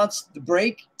guy who wants the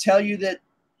break tell you that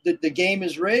the game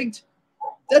is rigged,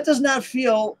 that does not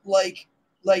feel like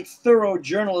thorough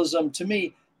journalism to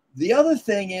me. The other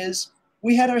thing is,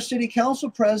 we had our city council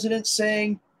president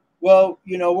saying, well,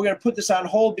 you know, we're going to put this on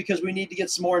hold because we need to get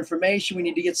some more information. We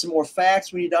need to get some more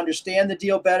facts. We need to understand the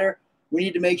deal better. We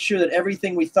need to make sure that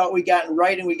everything we thought we got in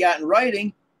writing, we got in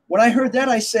writing. When I heard that,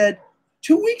 I said,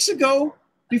 2 weeks ago,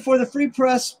 before the Free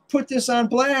Press put this on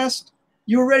blast,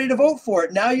 you were ready to vote for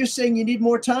it. Now you're saying you need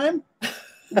more time?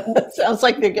 Sounds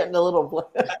like they're getting a little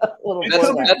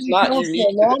That's not unique.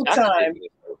 A long time.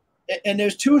 And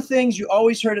there's two things you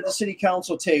always heard at the city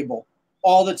council table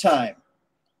all the time.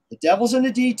 The devil's in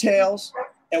the details,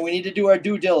 and we need to do our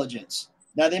due diligence.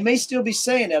 Now, they may still be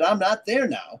saying that. I'm not there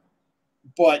now,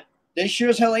 but they sure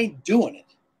as hell ain't doing it.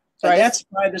 And that's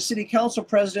by the city council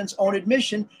president's own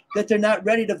admission that they're not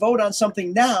ready to vote on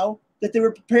something now that they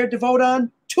were prepared to vote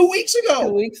on 2 weeks ago.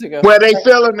 2 weeks ago. Where they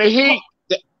feeling the heat.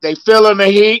 They feeling the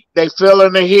heat. They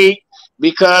feeling the heat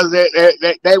because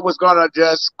they was going to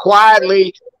just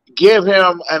quietly give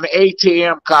him an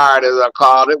ATM card, as I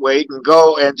called it, where he can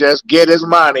go and just get his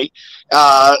money.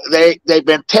 They've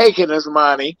been taking his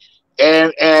money,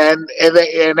 and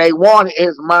they want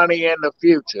his money in the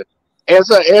future.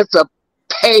 It's a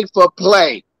pay for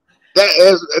play.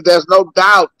 There's no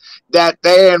doubt that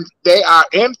they are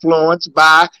influenced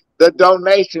by the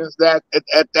donations that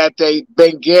they've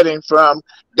been getting from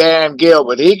Dan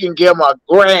Gilbert. He can give them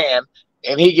 $1,000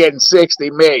 and he getting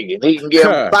 60 million. He can give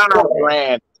them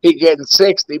 $5,000. He getting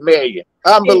 60 million.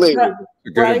 Unbelievable. A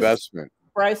good investment.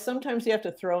 Bryce, sometimes you have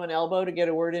to throw an elbow to get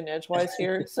a word in edgewise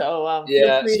here. So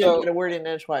yeah, feel free to get a word in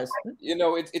edgewise. You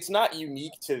know, it's not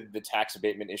unique to the tax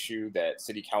abatement issue that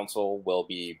city council will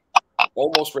be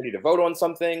almost ready to vote on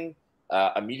something.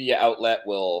 A media outlet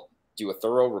will do a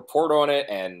thorough report on it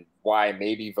and why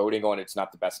maybe voting on it's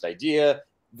not the best idea.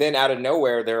 Then out of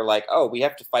nowhere, they're like, oh, we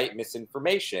have to fight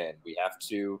misinformation. We have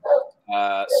to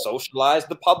socialize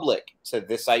the public to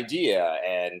this idea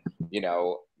and, you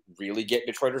know, really get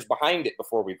Detroiters behind it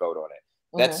before we vote on it.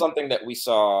 That's something that we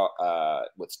saw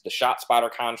with the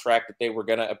ShotSpotter contract that they were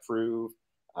going to approve.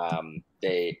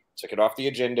 They took it off the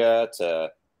agenda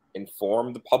to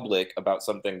inform the public about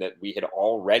something that we had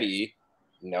already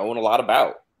known a lot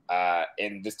about.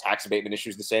 And this tax abatement issue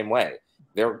is the same way.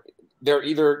 They're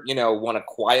either, you know, want to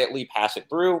quietly pass it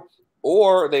through,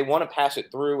 or they want to pass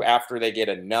it through after they get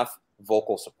enough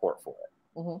vocal support for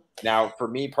it. Now, for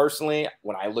me personally,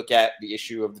 when I look at the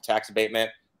issue of the tax abatement,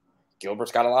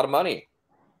 Gilbert's got a lot of money.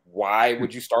 Why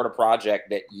would you start a project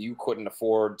that you couldn't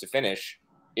afford to finish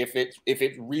if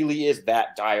it really is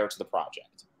that dire to the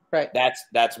project? Right.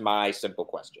 That's my simple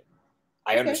question.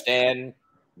 I understand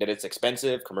that it's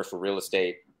expensive. Commercial real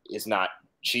estate is not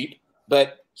cheap,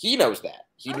 but he knows that.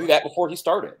 He knew that before he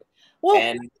started. Well,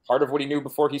 and part of what he knew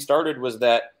before he started was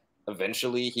that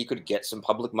eventually he could get some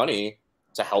public money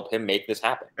to help him make this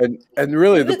happen. And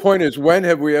really, the point is, when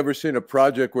have we ever seen a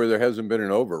project where there hasn't been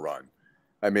an overrun?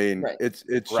 I mean,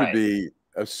 it should be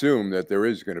assumed that there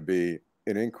is going to be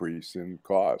an increase in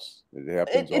costs. It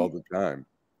happens all the time.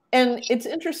 And it's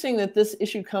interesting that this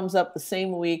issue comes up the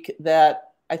same week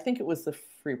that I think it was the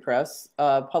Free Press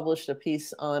published a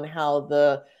piece on how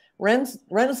the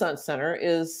Renaissance Center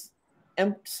is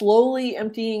slowly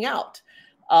emptying out.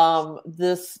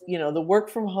 This, you know, the work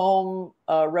from home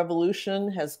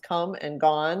revolution has come and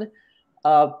gone.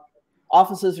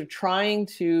 Offices are trying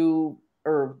to,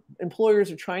 or employers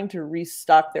are trying to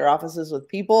restock their offices with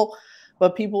people,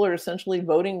 but people are essentially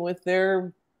voting with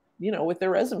their, you know, with their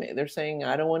resume. They're saying,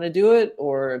 I don't want to do it,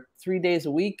 or 3 days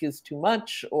a week is too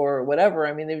much, or whatever.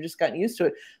 I mean, they've just gotten used to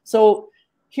it. So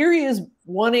here he is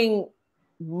wanting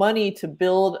money to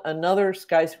build another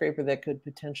skyscraper that could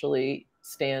potentially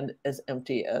stand as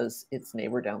empty as its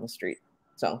neighbor down the street.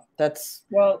 So that's,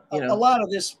 well, you know, a lot of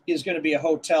this is going to be a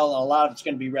hotel, and a lot of it's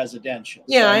going to be residential.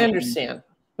 Yeah, so, I understand.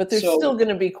 But there's still going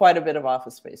to be quite a bit of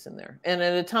office space in there. And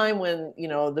at a time when, you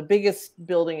know, the biggest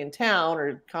building in town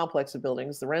or complex of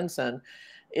buildings, the RenCen,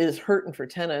 is hurting for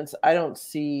tenants, I don't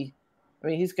see, I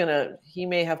mean, he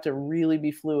may have to really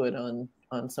be fluid on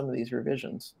some of these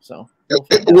revisions. So,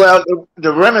 well,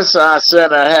 the Renaissance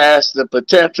Center has the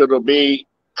potential to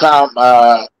become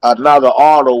another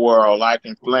auto world like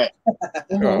in Flint,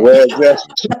 where it's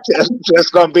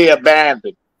just going to be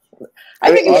abandoned.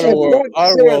 I think it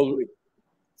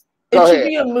should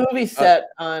be a movie set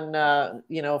on,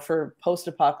 you know, for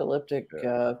post-apocalyptic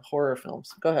horror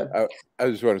films. Go ahead. I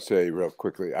just want to say real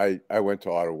quickly, I went to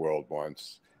Auto World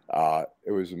once.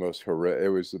 It was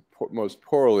the most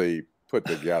poorly put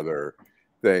together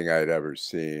thing I'd ever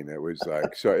seen. It was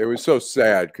like, so it was so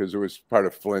sad because it was part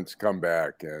of Flint's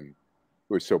comeback, and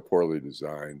it was so poorly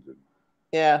designed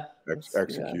and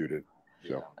executed.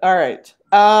 So. All right,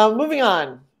 moving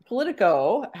on.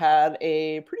 Politico had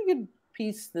a pretty good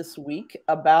piece this week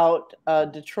about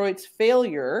Detroit's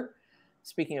failure,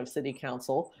 speaking of city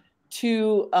council,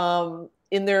 to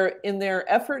in their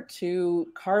effort to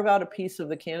carve out a piece of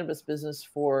the cannabis business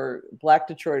for Black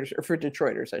Detroiters, or for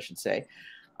Detroiters, I should say.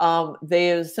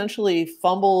 They essentially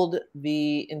fumbled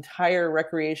the entire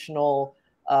recreational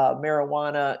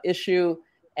marijuana issue,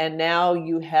 and now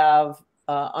you have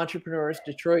entrepreneurs,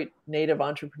 Detroit native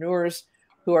entrepreneurs,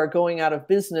 who are going out of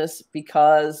business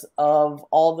because of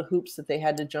all the hoops that they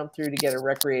had to jump through to get a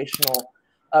recreational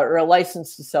or a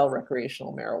license to sell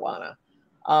recreational marijuana.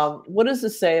 What does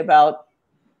this say about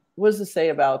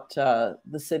the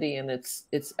city and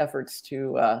its efforts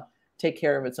to take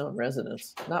care of its own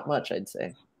residents? Not much, I'd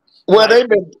say. Well, they've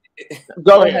been.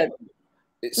 Go ahead.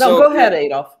 No, go ahead,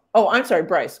 Adolf. Oh, I'm sorry,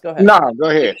 Bryce. Go ahead. No, go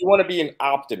ahead. If you want to be an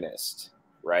optimist,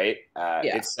 right?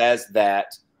 It says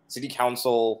that city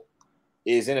council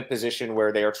is in a position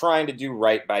where they are trying to do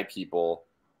right by people,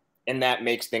 and that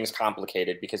makes things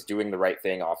complicated because doing the right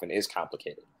thing often is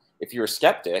complicated. If you're a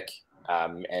skeptic,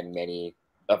 and many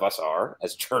of us are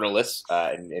as journalists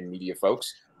and media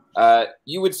folks,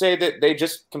 you would say that they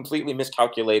just completely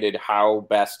miscalculated how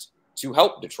best to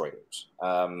help Detroiters.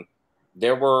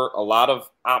 There were a lot of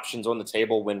options on the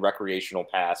table when recreational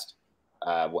passed,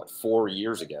 4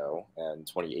 years ago in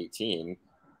 2018,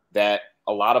 that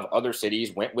a lot of other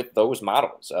cities went with those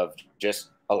models of just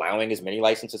allowing as many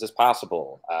licenses as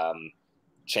possible,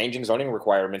 changing zoning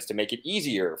requirements to make it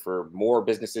easier for more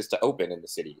businesses to open in the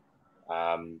city,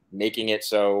 making it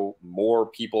so more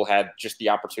people had just the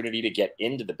opportunity to get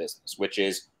into the business, which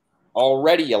is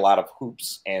already a lot of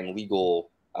hoops and legal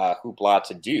hoopla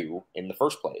to do in the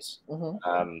first place.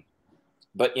 Mm-hmm.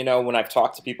 But, you know, when I've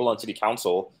talked to people on city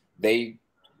council, they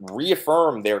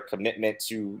reaffirm their commitment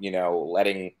to, you know,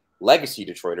 letting legacy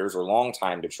Detroiters or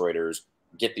longtime Detroiters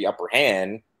get the upper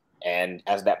hand. And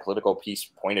as that political piece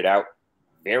pointed out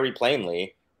very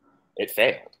plainly, it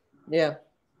failed. Yeah,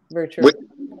 very true.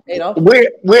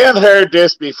 We have heard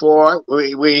this before.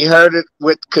 We heard it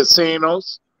with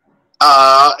casinos.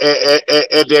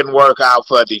 It didn't work out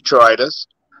for Detroiters.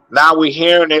 Now we're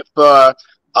hearing it for,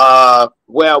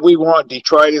 we want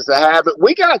Detroiters to have it.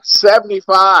 We got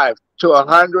 75 to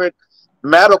 100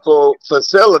 medical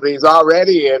facilities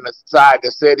already inside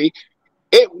the city.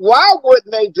 Why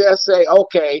wouldn't they just say,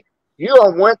 okay, you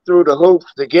went through the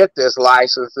hoops to get this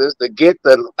licenses, to get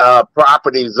the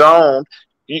property zoned.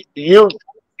 You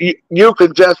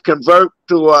can just convert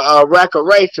to a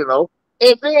recreational,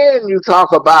 and then you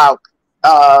talk about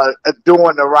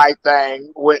doing the right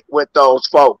thing with those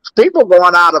folks. People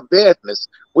going out of business.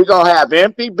 We're going to have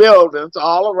empty buildings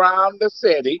all around the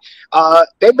city.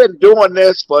 They've been doing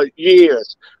this for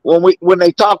years. When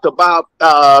they talked about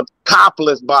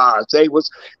topless bars, they was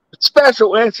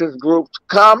special interest groups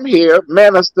come here,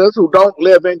 ministers who don't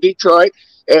live in Detroit,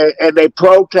 and they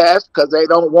protest because they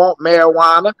don't want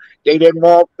marijuana. They didn't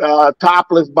want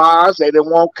topless bars. They didn't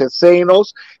want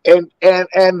casinos. And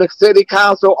the city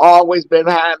council always been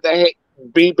behind the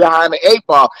 8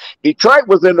 ball. Detroit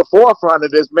was in the forefront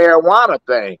of this marijuana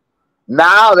thing.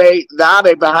 Now they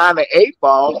behind the 8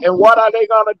 ball. And what are they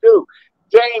going to do?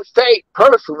 James Tate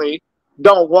personally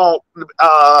don't want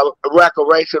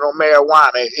recreational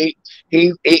marijuana.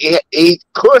 He's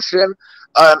pushing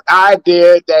an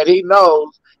idea that he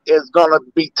knows is going to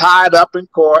be tied up in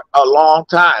court a long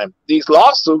time. These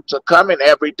lawsuits are coming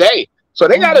every day. So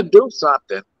they got to do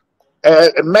something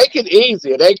and make it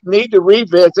easier. They need to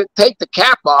revisit, take the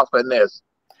cap off in this.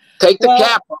 Take the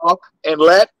cap off and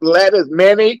let as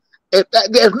many.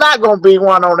 There's not going to be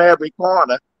one on every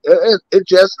corner. It's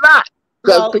just not.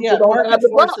 Well, yeah,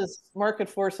 market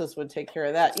forces would take care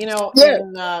of that. You know,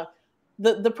 and,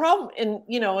 the problem,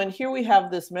 and here we have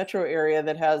this metro area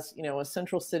that has, you know, a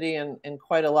central city and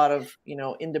quite a lot of, you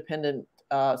know, independent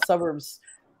suburbs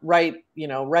right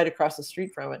across the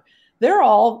street from it.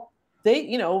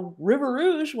 River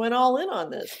Rouge went all in on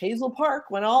this. Hazel Park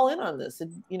went all in on this.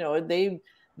 And, you know,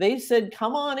 they said,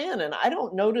 come on in. And I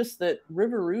don't notice that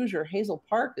River Rouge or Hazel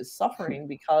Park is suffering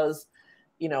because,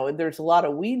 you know, there's a lot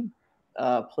of weed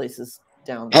places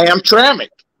down there.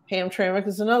 Hamtramck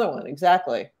is another one.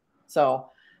 Exactly. So,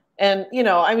 and, you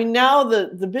know, I mean, now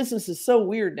the business is so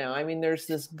weird now. I mean, there's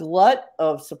this glut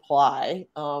of supply.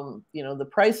 You know, the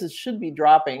prices should be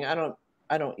dropping. I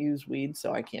don't use weed,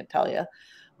 so I can't tell you.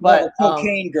 But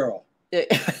cocaine girl. If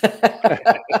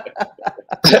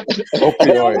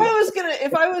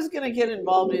I was gonna get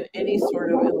involved in any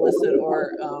sort of illicit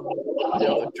or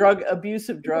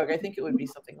abusive drug, I think it would be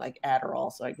something like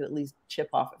Adderall, so I could at least chip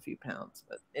off a few pounds.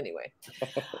 But anyway,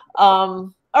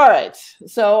 all right.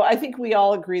 So I think we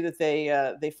all agree that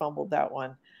they fumbled that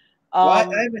one. I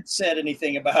haven't said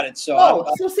anything about it, so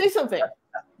so say something.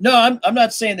 No, I'm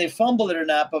not saying they fumbled it or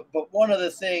not, but one of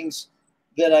the things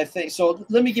that I think, so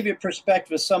let me give you a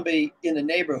perspective of somebody in the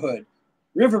neighborhood.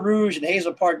 River Rouge and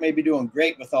Hazel Park may be doing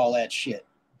great with all that shit,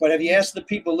 but have you asked the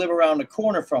people who live around the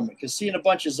corner from it? Because seeing a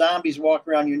bunch of zombies walk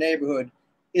around your neighborhood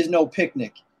is no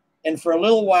picnic. And for a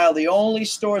little while, the only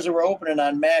stores that were opening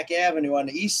on Mack Avenue on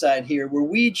the east side here were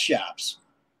weed shops.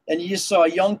 and you just saw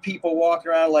young people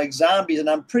walking around like zombies, and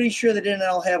I'm pretty sure they didn't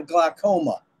all have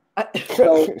glaucoma.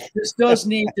 So this does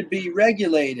need to be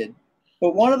regulated.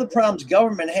 But one of the problems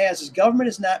government has is government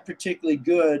is not particularly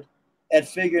good at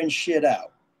figuring shit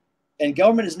out. And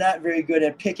government is not very good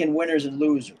at picking winners and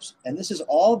losers. And this is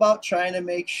all about trying to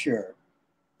make sure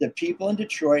that people in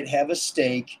Detroit have a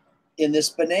stake in this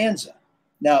bonanza.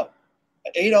 Now,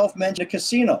 Adolph mentioned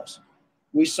casinos.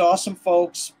 We saw some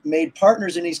folks made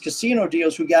partners in these casino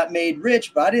deals who got made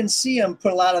rich, but I didn't see them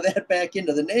put a lot of that back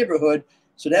into the neighborhood.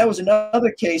 So that was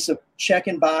another case of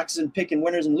checking boxes and picking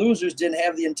winners and losers didn't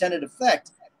have the intended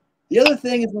effect. The other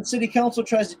thing is when city council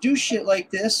tries to do shit like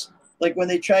this, like when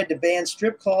they tried to ban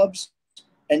strip clubs,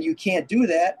 and you can't do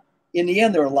that, in the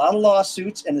end, there are a lot of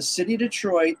lawsuits, and the city of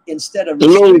Detroit, instead of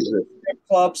restricting strip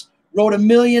clubs, wrote $1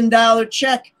 million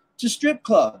check to strip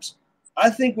clubs. I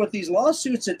think what these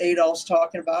lawsuits that Adolph's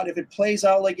talking about, if it plays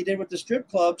out like it did with the strip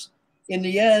clubs, in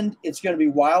the end, it's going to be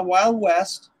wild, wild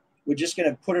west. We're just going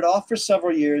to put it off for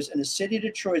several years, and the city of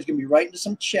Detroit is going to be writing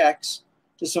some checks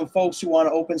to some folks who want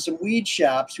to open some weed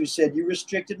shops who said, you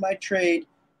restricted my trade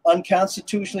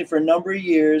unconstitutionally for a number of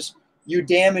years. You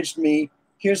damaged me.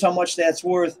 Here's how much that's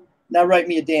worth. Now write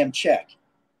me a damn check.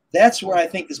 That's where I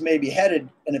think this may be headed.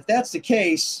 And if that's the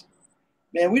case,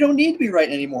 man, we don't need to be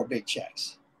writing any more big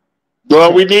checks.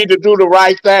 Well, we need to do the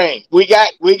right thing. We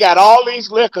got all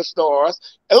these liquor stores.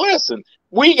 And listen,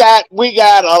 we got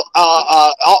a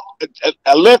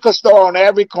liquor store on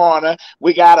every corner.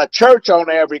 We got a church on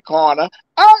every corner.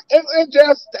 It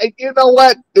just, you know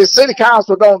what, the city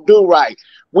council don't do right.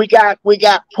 We got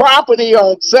property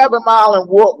on 7 Mile and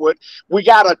Woodward. We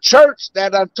got a church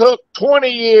that took 20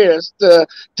 years to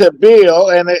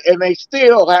build, and they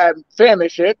still haven't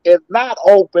finished it. It's not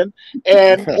open.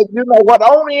 And you know what?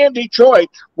 Only in Detroit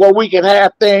where we can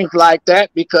have things like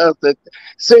that because the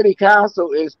city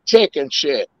council is chicken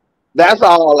shit. That's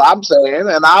all I'm saying,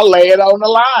 and I'll lay it on the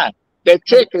line. They're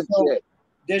chicken shit.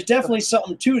 There's definitely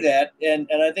something to that, and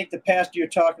I think the pastor you're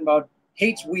talking about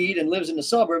hates weed and lives in the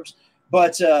suburbs,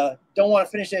 but don't want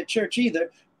to finish that church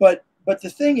either. But the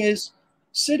thing is,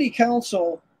 city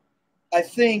council, I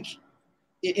think,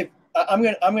 if I'm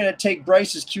gonna take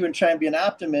Bryce's cue and try and be an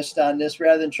optimist on this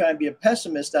rather than try and be a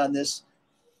pessimist on this.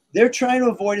 They're trying to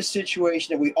avoid a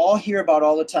situation that we all hear about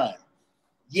all the time.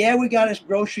 Yeah, we got a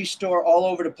grocery store all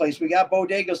over the place. We got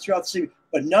bodegas throughout the city,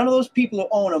 but none of those people who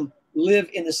own them live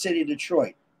in the city of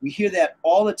Detroit. We hear that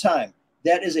all the time.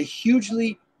 That is a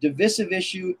hugely divisive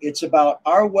issue. It's about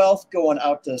our wealth going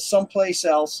out to someplace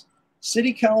else.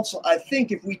 City council, I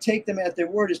think if we take them at their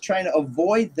word, is trying to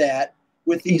avoid that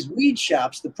with these weed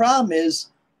shops. The problem is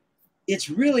it's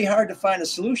really hard to find a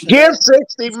solution. Give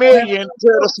 $60 million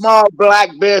to the small black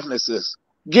businesses.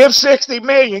 Give $60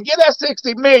 million. Give that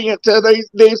 $60 million to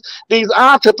these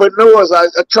entrepreneurs are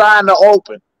trying to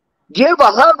open. Give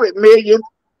 $100 million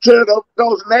to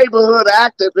those neighborhood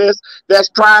activists that's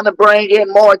trying to bring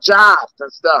in more jobs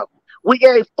and stuff. We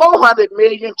gave $400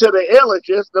 million to the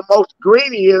Illiches, the most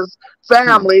greediest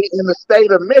family in the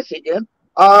state of Michigan.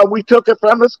 We took it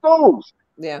from the schools.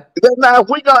 Yeah. Now,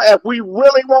 if we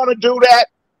really want to do that,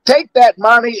 take that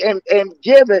money and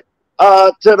give it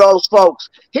to those folks.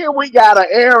 Here we got an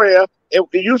area. It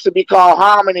used to be called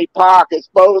Harmony Park. It's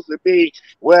supposed to be,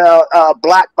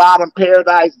 Black Bottom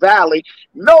Paradise Valley.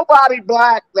 Nobody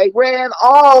black. They ran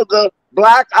all the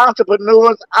black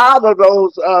entrepreneurs out of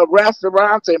those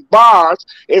restaurants and bars.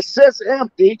 It sits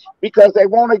empty because they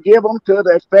want to give them to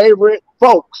their favorite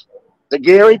folks, the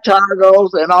Gary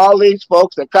Targos and all these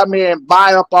folks that come in and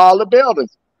buy up all the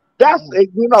buildings. That's, if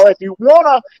you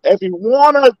wanna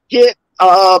get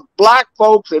black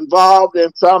folks involved in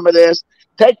some of this,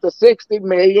 take the $60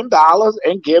 million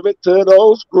and give it to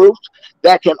those groups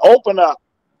that can open up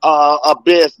a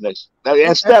business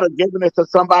instead of giving it to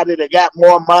somebody that got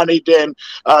more money than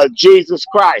Jesus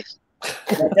Christ.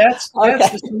 That's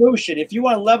the solution. If you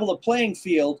want to level the playing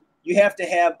field, you have to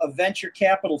have a venture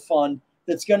capital fund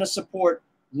that's going to support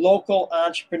local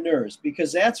entrepreneurs,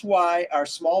 because that's why our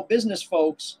small business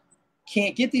folks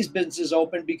can't get these businesses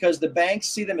open, because the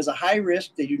banks see them as a high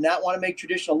risk. They do not want to make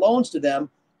traditional loans to them.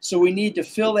 So we need to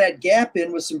fill that gap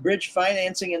in with some bridge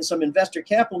financing and some investor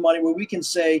capital money where we can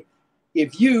say,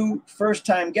 if you,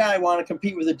 first-time guy, want to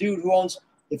compete with a dude who owns,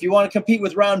 if you want to compete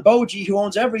with Ron Bogie, who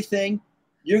owns everything,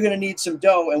 you're going to need some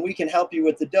dough, and we can help you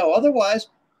with the dough. Otherwise,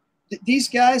 these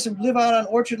guys who live out on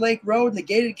Orchard Lake Road in the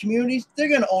gated communities, they're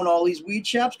going to own all these weed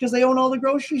shops because they own all the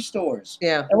grocery stores.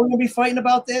 Yeah. And we're going to be fighting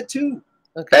about that too.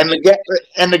 Okay.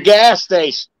 And the gas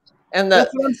station. And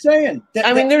that's what I'm saying.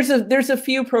 I mean, there's a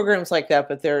few programs like that,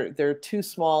 but they're too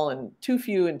small and too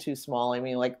few and too small. I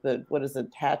mean, like what is it,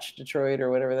 Hatch Detroit or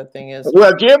whatever that thing is.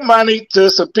 Well, give money to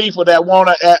some people that want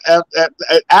to,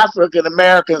 African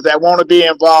Americans that want to be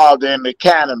involved in the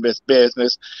cannabis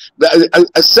business.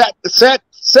 Set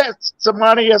some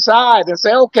money aside and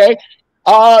say, okay,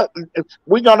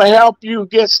 we're going to help you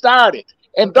get started.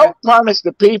 And don't punish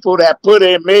the people that put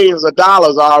in millions of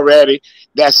dollars already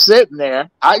that's sitting there.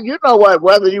 You know what,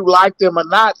 whether you like them or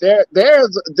not,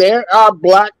 there are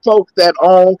black folks that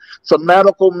own some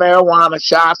medical marijuana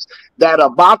shops that are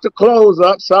about to close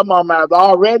up. Some of them have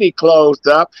already closed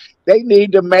up. They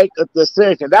need to make a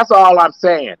decision. That's all I'm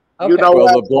saying. Okay. You know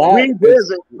what?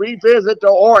 Revisit the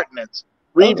ordinance.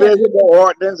 Revisit the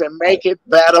ordinance and make it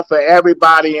better for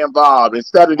everybody involved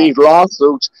instead of these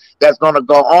lawsuits that's going to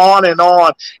go on.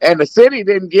 And the city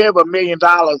didn't give $1 million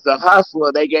to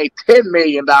Hustler. They gave $10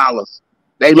 million.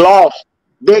 They lost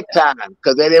big time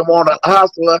because they didn't want a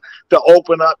Hustler to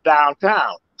open up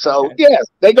downtown. So, yes,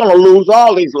 they're going to lose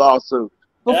all these lawsuits.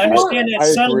 And I understand that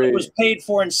settlement was paid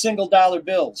for in $1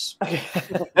 bills.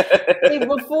 Hey,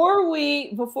 before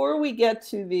we get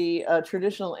to the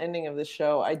traditional ending of the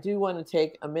show, I do want to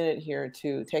take a minute here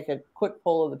to take a quick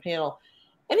poll of the panel.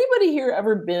 Anybody here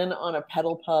ever been on a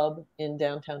pedal pub in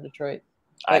downtown Detroit?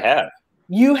 I have.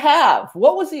 You have.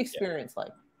 What was the experience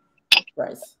like,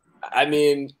 Bryce? I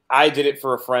mean, I did it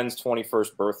for a friend's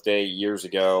 21st birthday years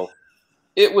ago.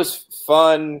 It was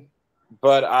fun,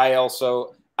 but I don't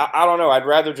know. I'd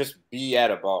rather just be at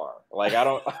a bar. Like, I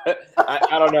don't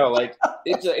know. Like,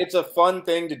 it's a fun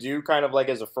thing to do, kind of like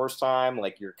as a first time.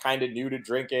 Like, you're kind of new to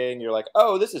drinking. You're like,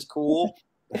 oh, this is cool.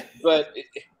 But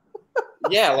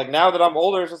yeah, like now that I'm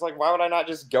older, it's just like, why would I not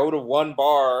just go to one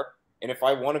bar? And if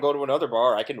I want to go to another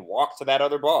bar, I can walk to that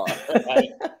other bar.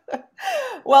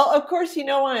 Well, of course, you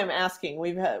know why I'm asking.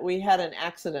 We had an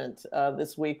accident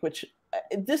this week, which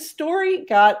this story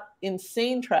got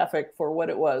insane traffic for what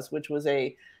it was, which was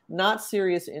a not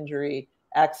serious injury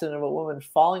accident of a woman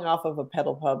falling off of a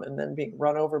pedal pub and then being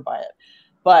run over by it.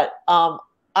 But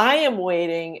I am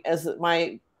waiting as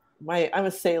I'm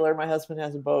a sailor. My husband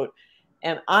has a boat,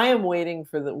 and I am waiting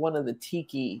for one of the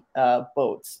tiki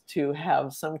boats to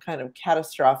have some kind of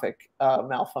catastrophic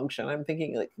malfunction. I'm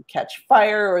thinking like catch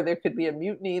fire, or there could be a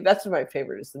mutiny. That's my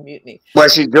favorite, is the mutiny.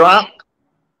 Was she drunk?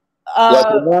 Was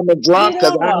the woman drunk?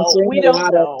 Because I've seen a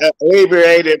lot of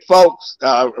inebriated folks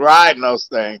riding those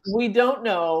things. We don't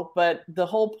know, but the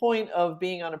whole point of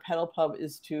being on a pedal pub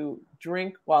is to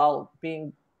drink while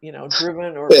being,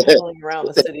 driven or pedaling around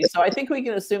the city. So I think we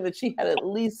can assume that she had at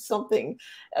least something.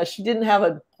 She didn't have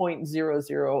a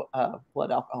 0.00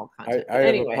 blood alcohol content.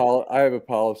 I have a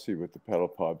policy with the pedal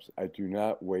pubs. I do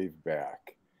not wave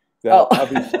back.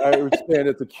 Obviously, I would stand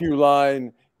at the queue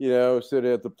line,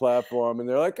 sitting at the platform, and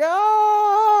they're like,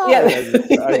 ah! Yeah,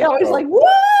 they always like, woo!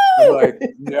 I'm like,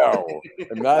 no,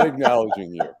 I'm not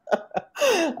acknowledging you.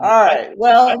 All right.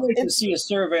 Well, I'd like to see a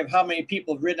survey of how many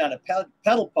people have ridden on a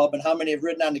pedal pub and how many have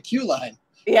ridden on the queue line.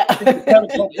 Yeah.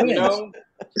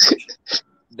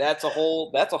 That's a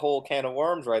whole can of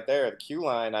worms right there. The queue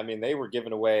line. I mean, they were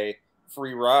giving away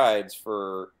free rides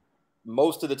for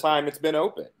most of the time it's been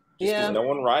open. Just because no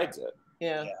one rides it.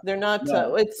 Yeah, they're not.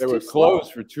 No. They were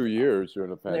closed for 2 years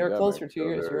during the pandemic. They were closed for 2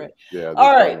 years. You're right. Yeah.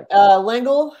 All right,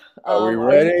 Lengel. Are we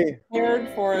ready? Prepared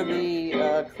for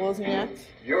the closing act?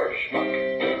 You're a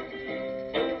schmuck.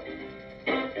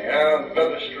 And I'm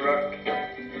thunderstruck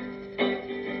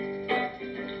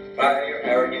by your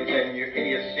arrogance and your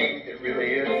idiocy. It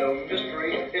really is no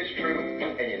mystery. It's true,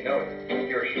 and you know it.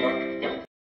 You're a schmuck.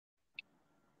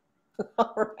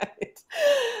 All right.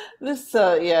 This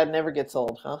never gets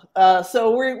old, huh?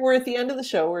 So we're at the end of the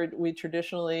show. We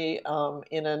traditionally,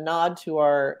 in a nod to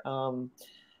our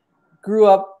grew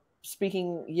up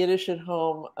speaking Yiddish at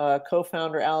home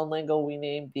co-founder Alan Lengel, we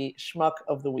named the Schmuck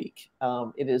of the Week.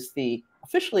 It is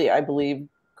officially, I believe,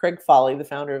 Craig Foley, the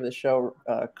founder of the show,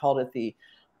 called it the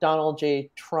Donald J.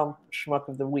 Trump Schmuck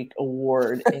of the Week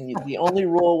award. And the only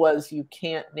rule was you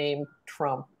can't name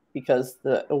Trump because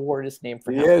the award is named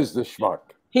for him. He is the schmuck.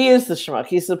 He is the schmuck.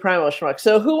 He's the primal schmuck.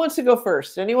 So who wants to go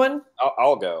first? Anyone?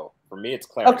 I'll go. For me, it's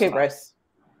Clarence. Okay, Bryce.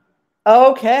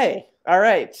 Okay. All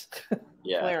right.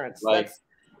 Yeah. Clarence.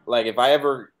 Like if I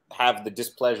ever have the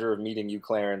displeasure of meeting you,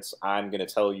 Clarence, I'm going to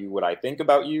tell you what I think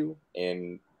about you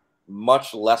in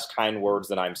much less kind words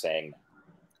than I'm saying.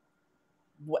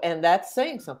 And that's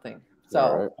saying something.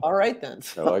 So, all right then.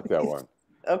 So, I like that one.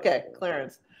 Okay,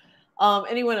 Clarence.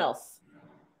 Anyone else?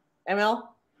 ML?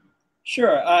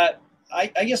 Sure.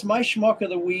 I guess my schmuck of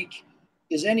the week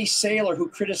is any sailor who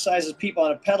criticizes people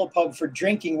on a pedal pub for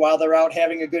drinking while they're out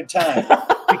having a good time.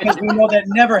 because we know that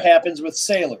never happens with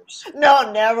sailors.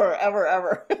 No, never, ever,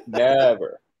 ever.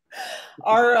 Never.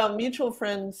 Our mutual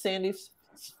friend Sandy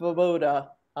Svoboda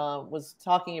was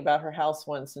talking about her house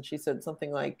once, and she said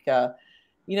something like, I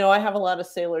have a lot of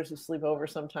sailors who sleep over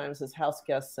sometimes as house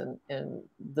guests, and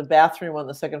the bathroom on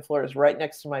the second floor is right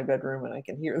next to my bedroom, and I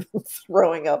can hear them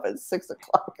throwing up at 6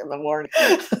 o'clock in the morning.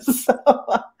 So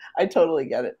I totally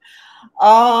get it.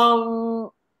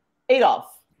 Adolf.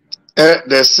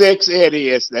 The 6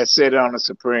 idiots that sit on the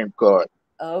Supreme Court.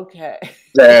 Okay.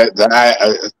 Their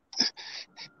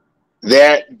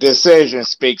decision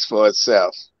speaks for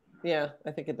itself. Yeah,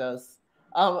 I think it does.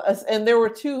 And there were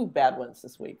 2 bad ones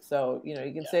this week. So, you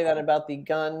can say that about the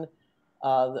gun,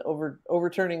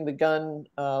 overturning the gun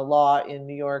law in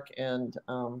New York, and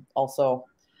also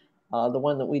the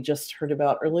one that we just heard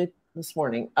about early this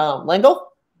morning. Lengel?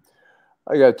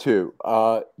 I got 2.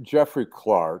 Jeffrey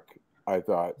Clark, I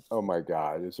thought, oh my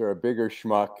God, is there a bigger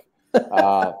schmuck?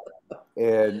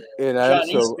 And John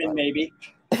Eastman, maybe.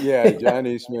 Yeah, John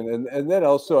Eastman. And then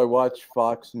also I watched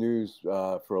Fox News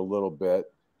for a little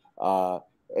bit.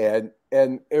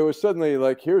 And it was suddenly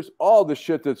like, here's all the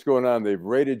shit that's going on. They've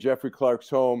raided Jeffrey Clark's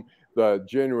home. The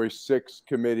January 6th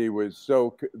committee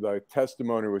the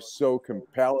testimony was so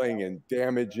compelling and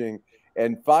damaging.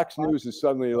 And Fox News is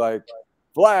suddenly like,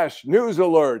 flash, news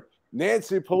alert.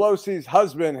 Nancy Pelosi's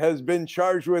husband has been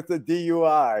charged with a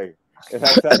DUI. And I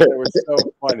thought that was so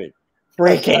funny.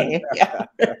 Breaking. Yeah.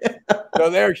 So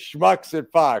they're schmucks at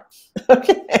Fox.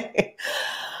 Okay.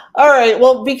 All right.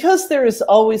 Well, because there is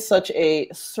always such a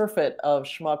surfeit of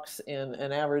schmucks in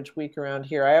an average week around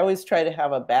here, I always try to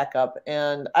have a backup.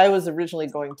 And I was originally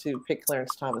going to pick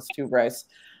Clarence Thomas too, Bryce.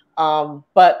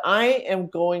 But I am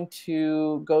going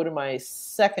to go to my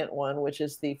second one, which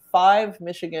is the 5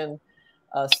 Michigan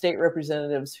state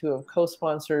representatives who have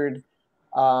co-sponsored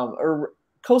or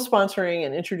co-sponsoring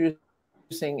and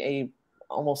introducing a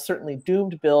almost certainly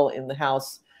doomed bill in the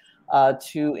House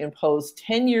to impose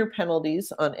 10-year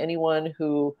penalties on anyone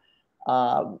who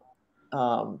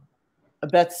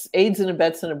aids and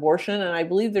abets an abortion. And I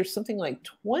believe there's something like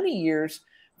 20 years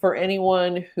for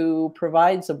anyone who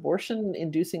provides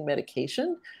abortion-inducing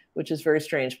medication, which is very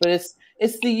strange. But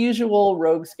it's the usual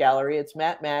rogues gallery. It's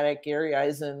Matt Maddock, Gary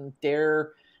Eisen,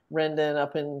 Dare Rendon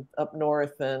up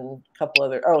north, and a couple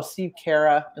other. Oh, Steve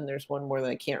Cara, and there's one more that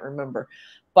I can't remember.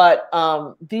 But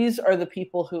these are the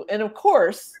people who, and of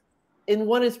course, in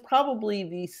what is probably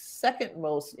the second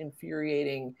most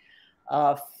infuriating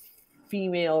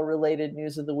female-related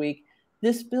news of the week,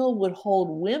 this bill would hold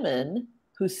women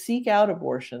who seek out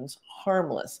abortions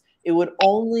harmless. It would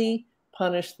only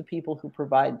punish the people who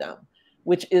provide them,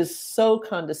 which is so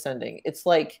condescending. It's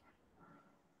like,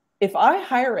 if I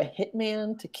hire a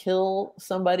hitman to kill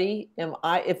somebody,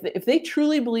 if they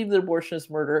truly believe that abortion is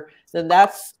murder, then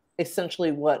that's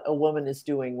essentially what a woman is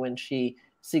doing when she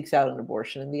seeks out an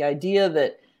abortion. And the idea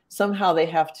that somehow they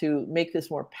have to make this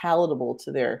more palatable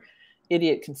to their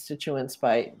idiot constituents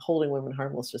by holding women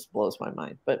harmless just blows my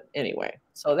mind. But anyway,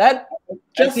 so that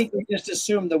I think we just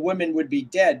assumed the women would be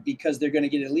dead because they're going to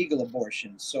get illegal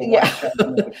abortions. So yeah.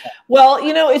 Well,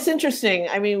 it's interesting.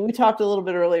 I mean, we talked a little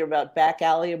bit earlier about back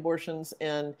alley abortions,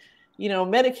 and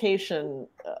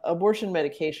abortion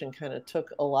medication kind of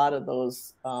took a lot of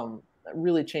those.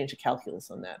 Really changed the calculus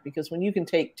on that, because when you can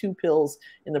take 2 pills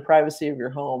in the privacy of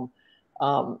your home,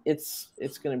 it's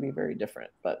going to be very different.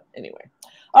 But anyway,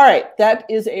 all right, that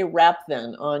is a wrap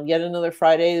then on yet another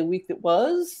Friday, the week that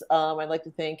was. I'd like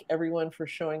to thank everyone for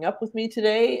showing up with me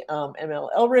today. ML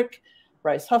Elric,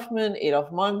 Bryce Huffman,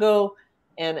 Adolf Mongo,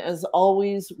 and as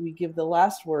always, we give the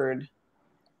last word.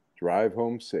 Drive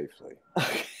home safely.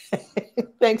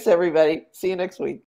 Thanks, everybody. See you next week.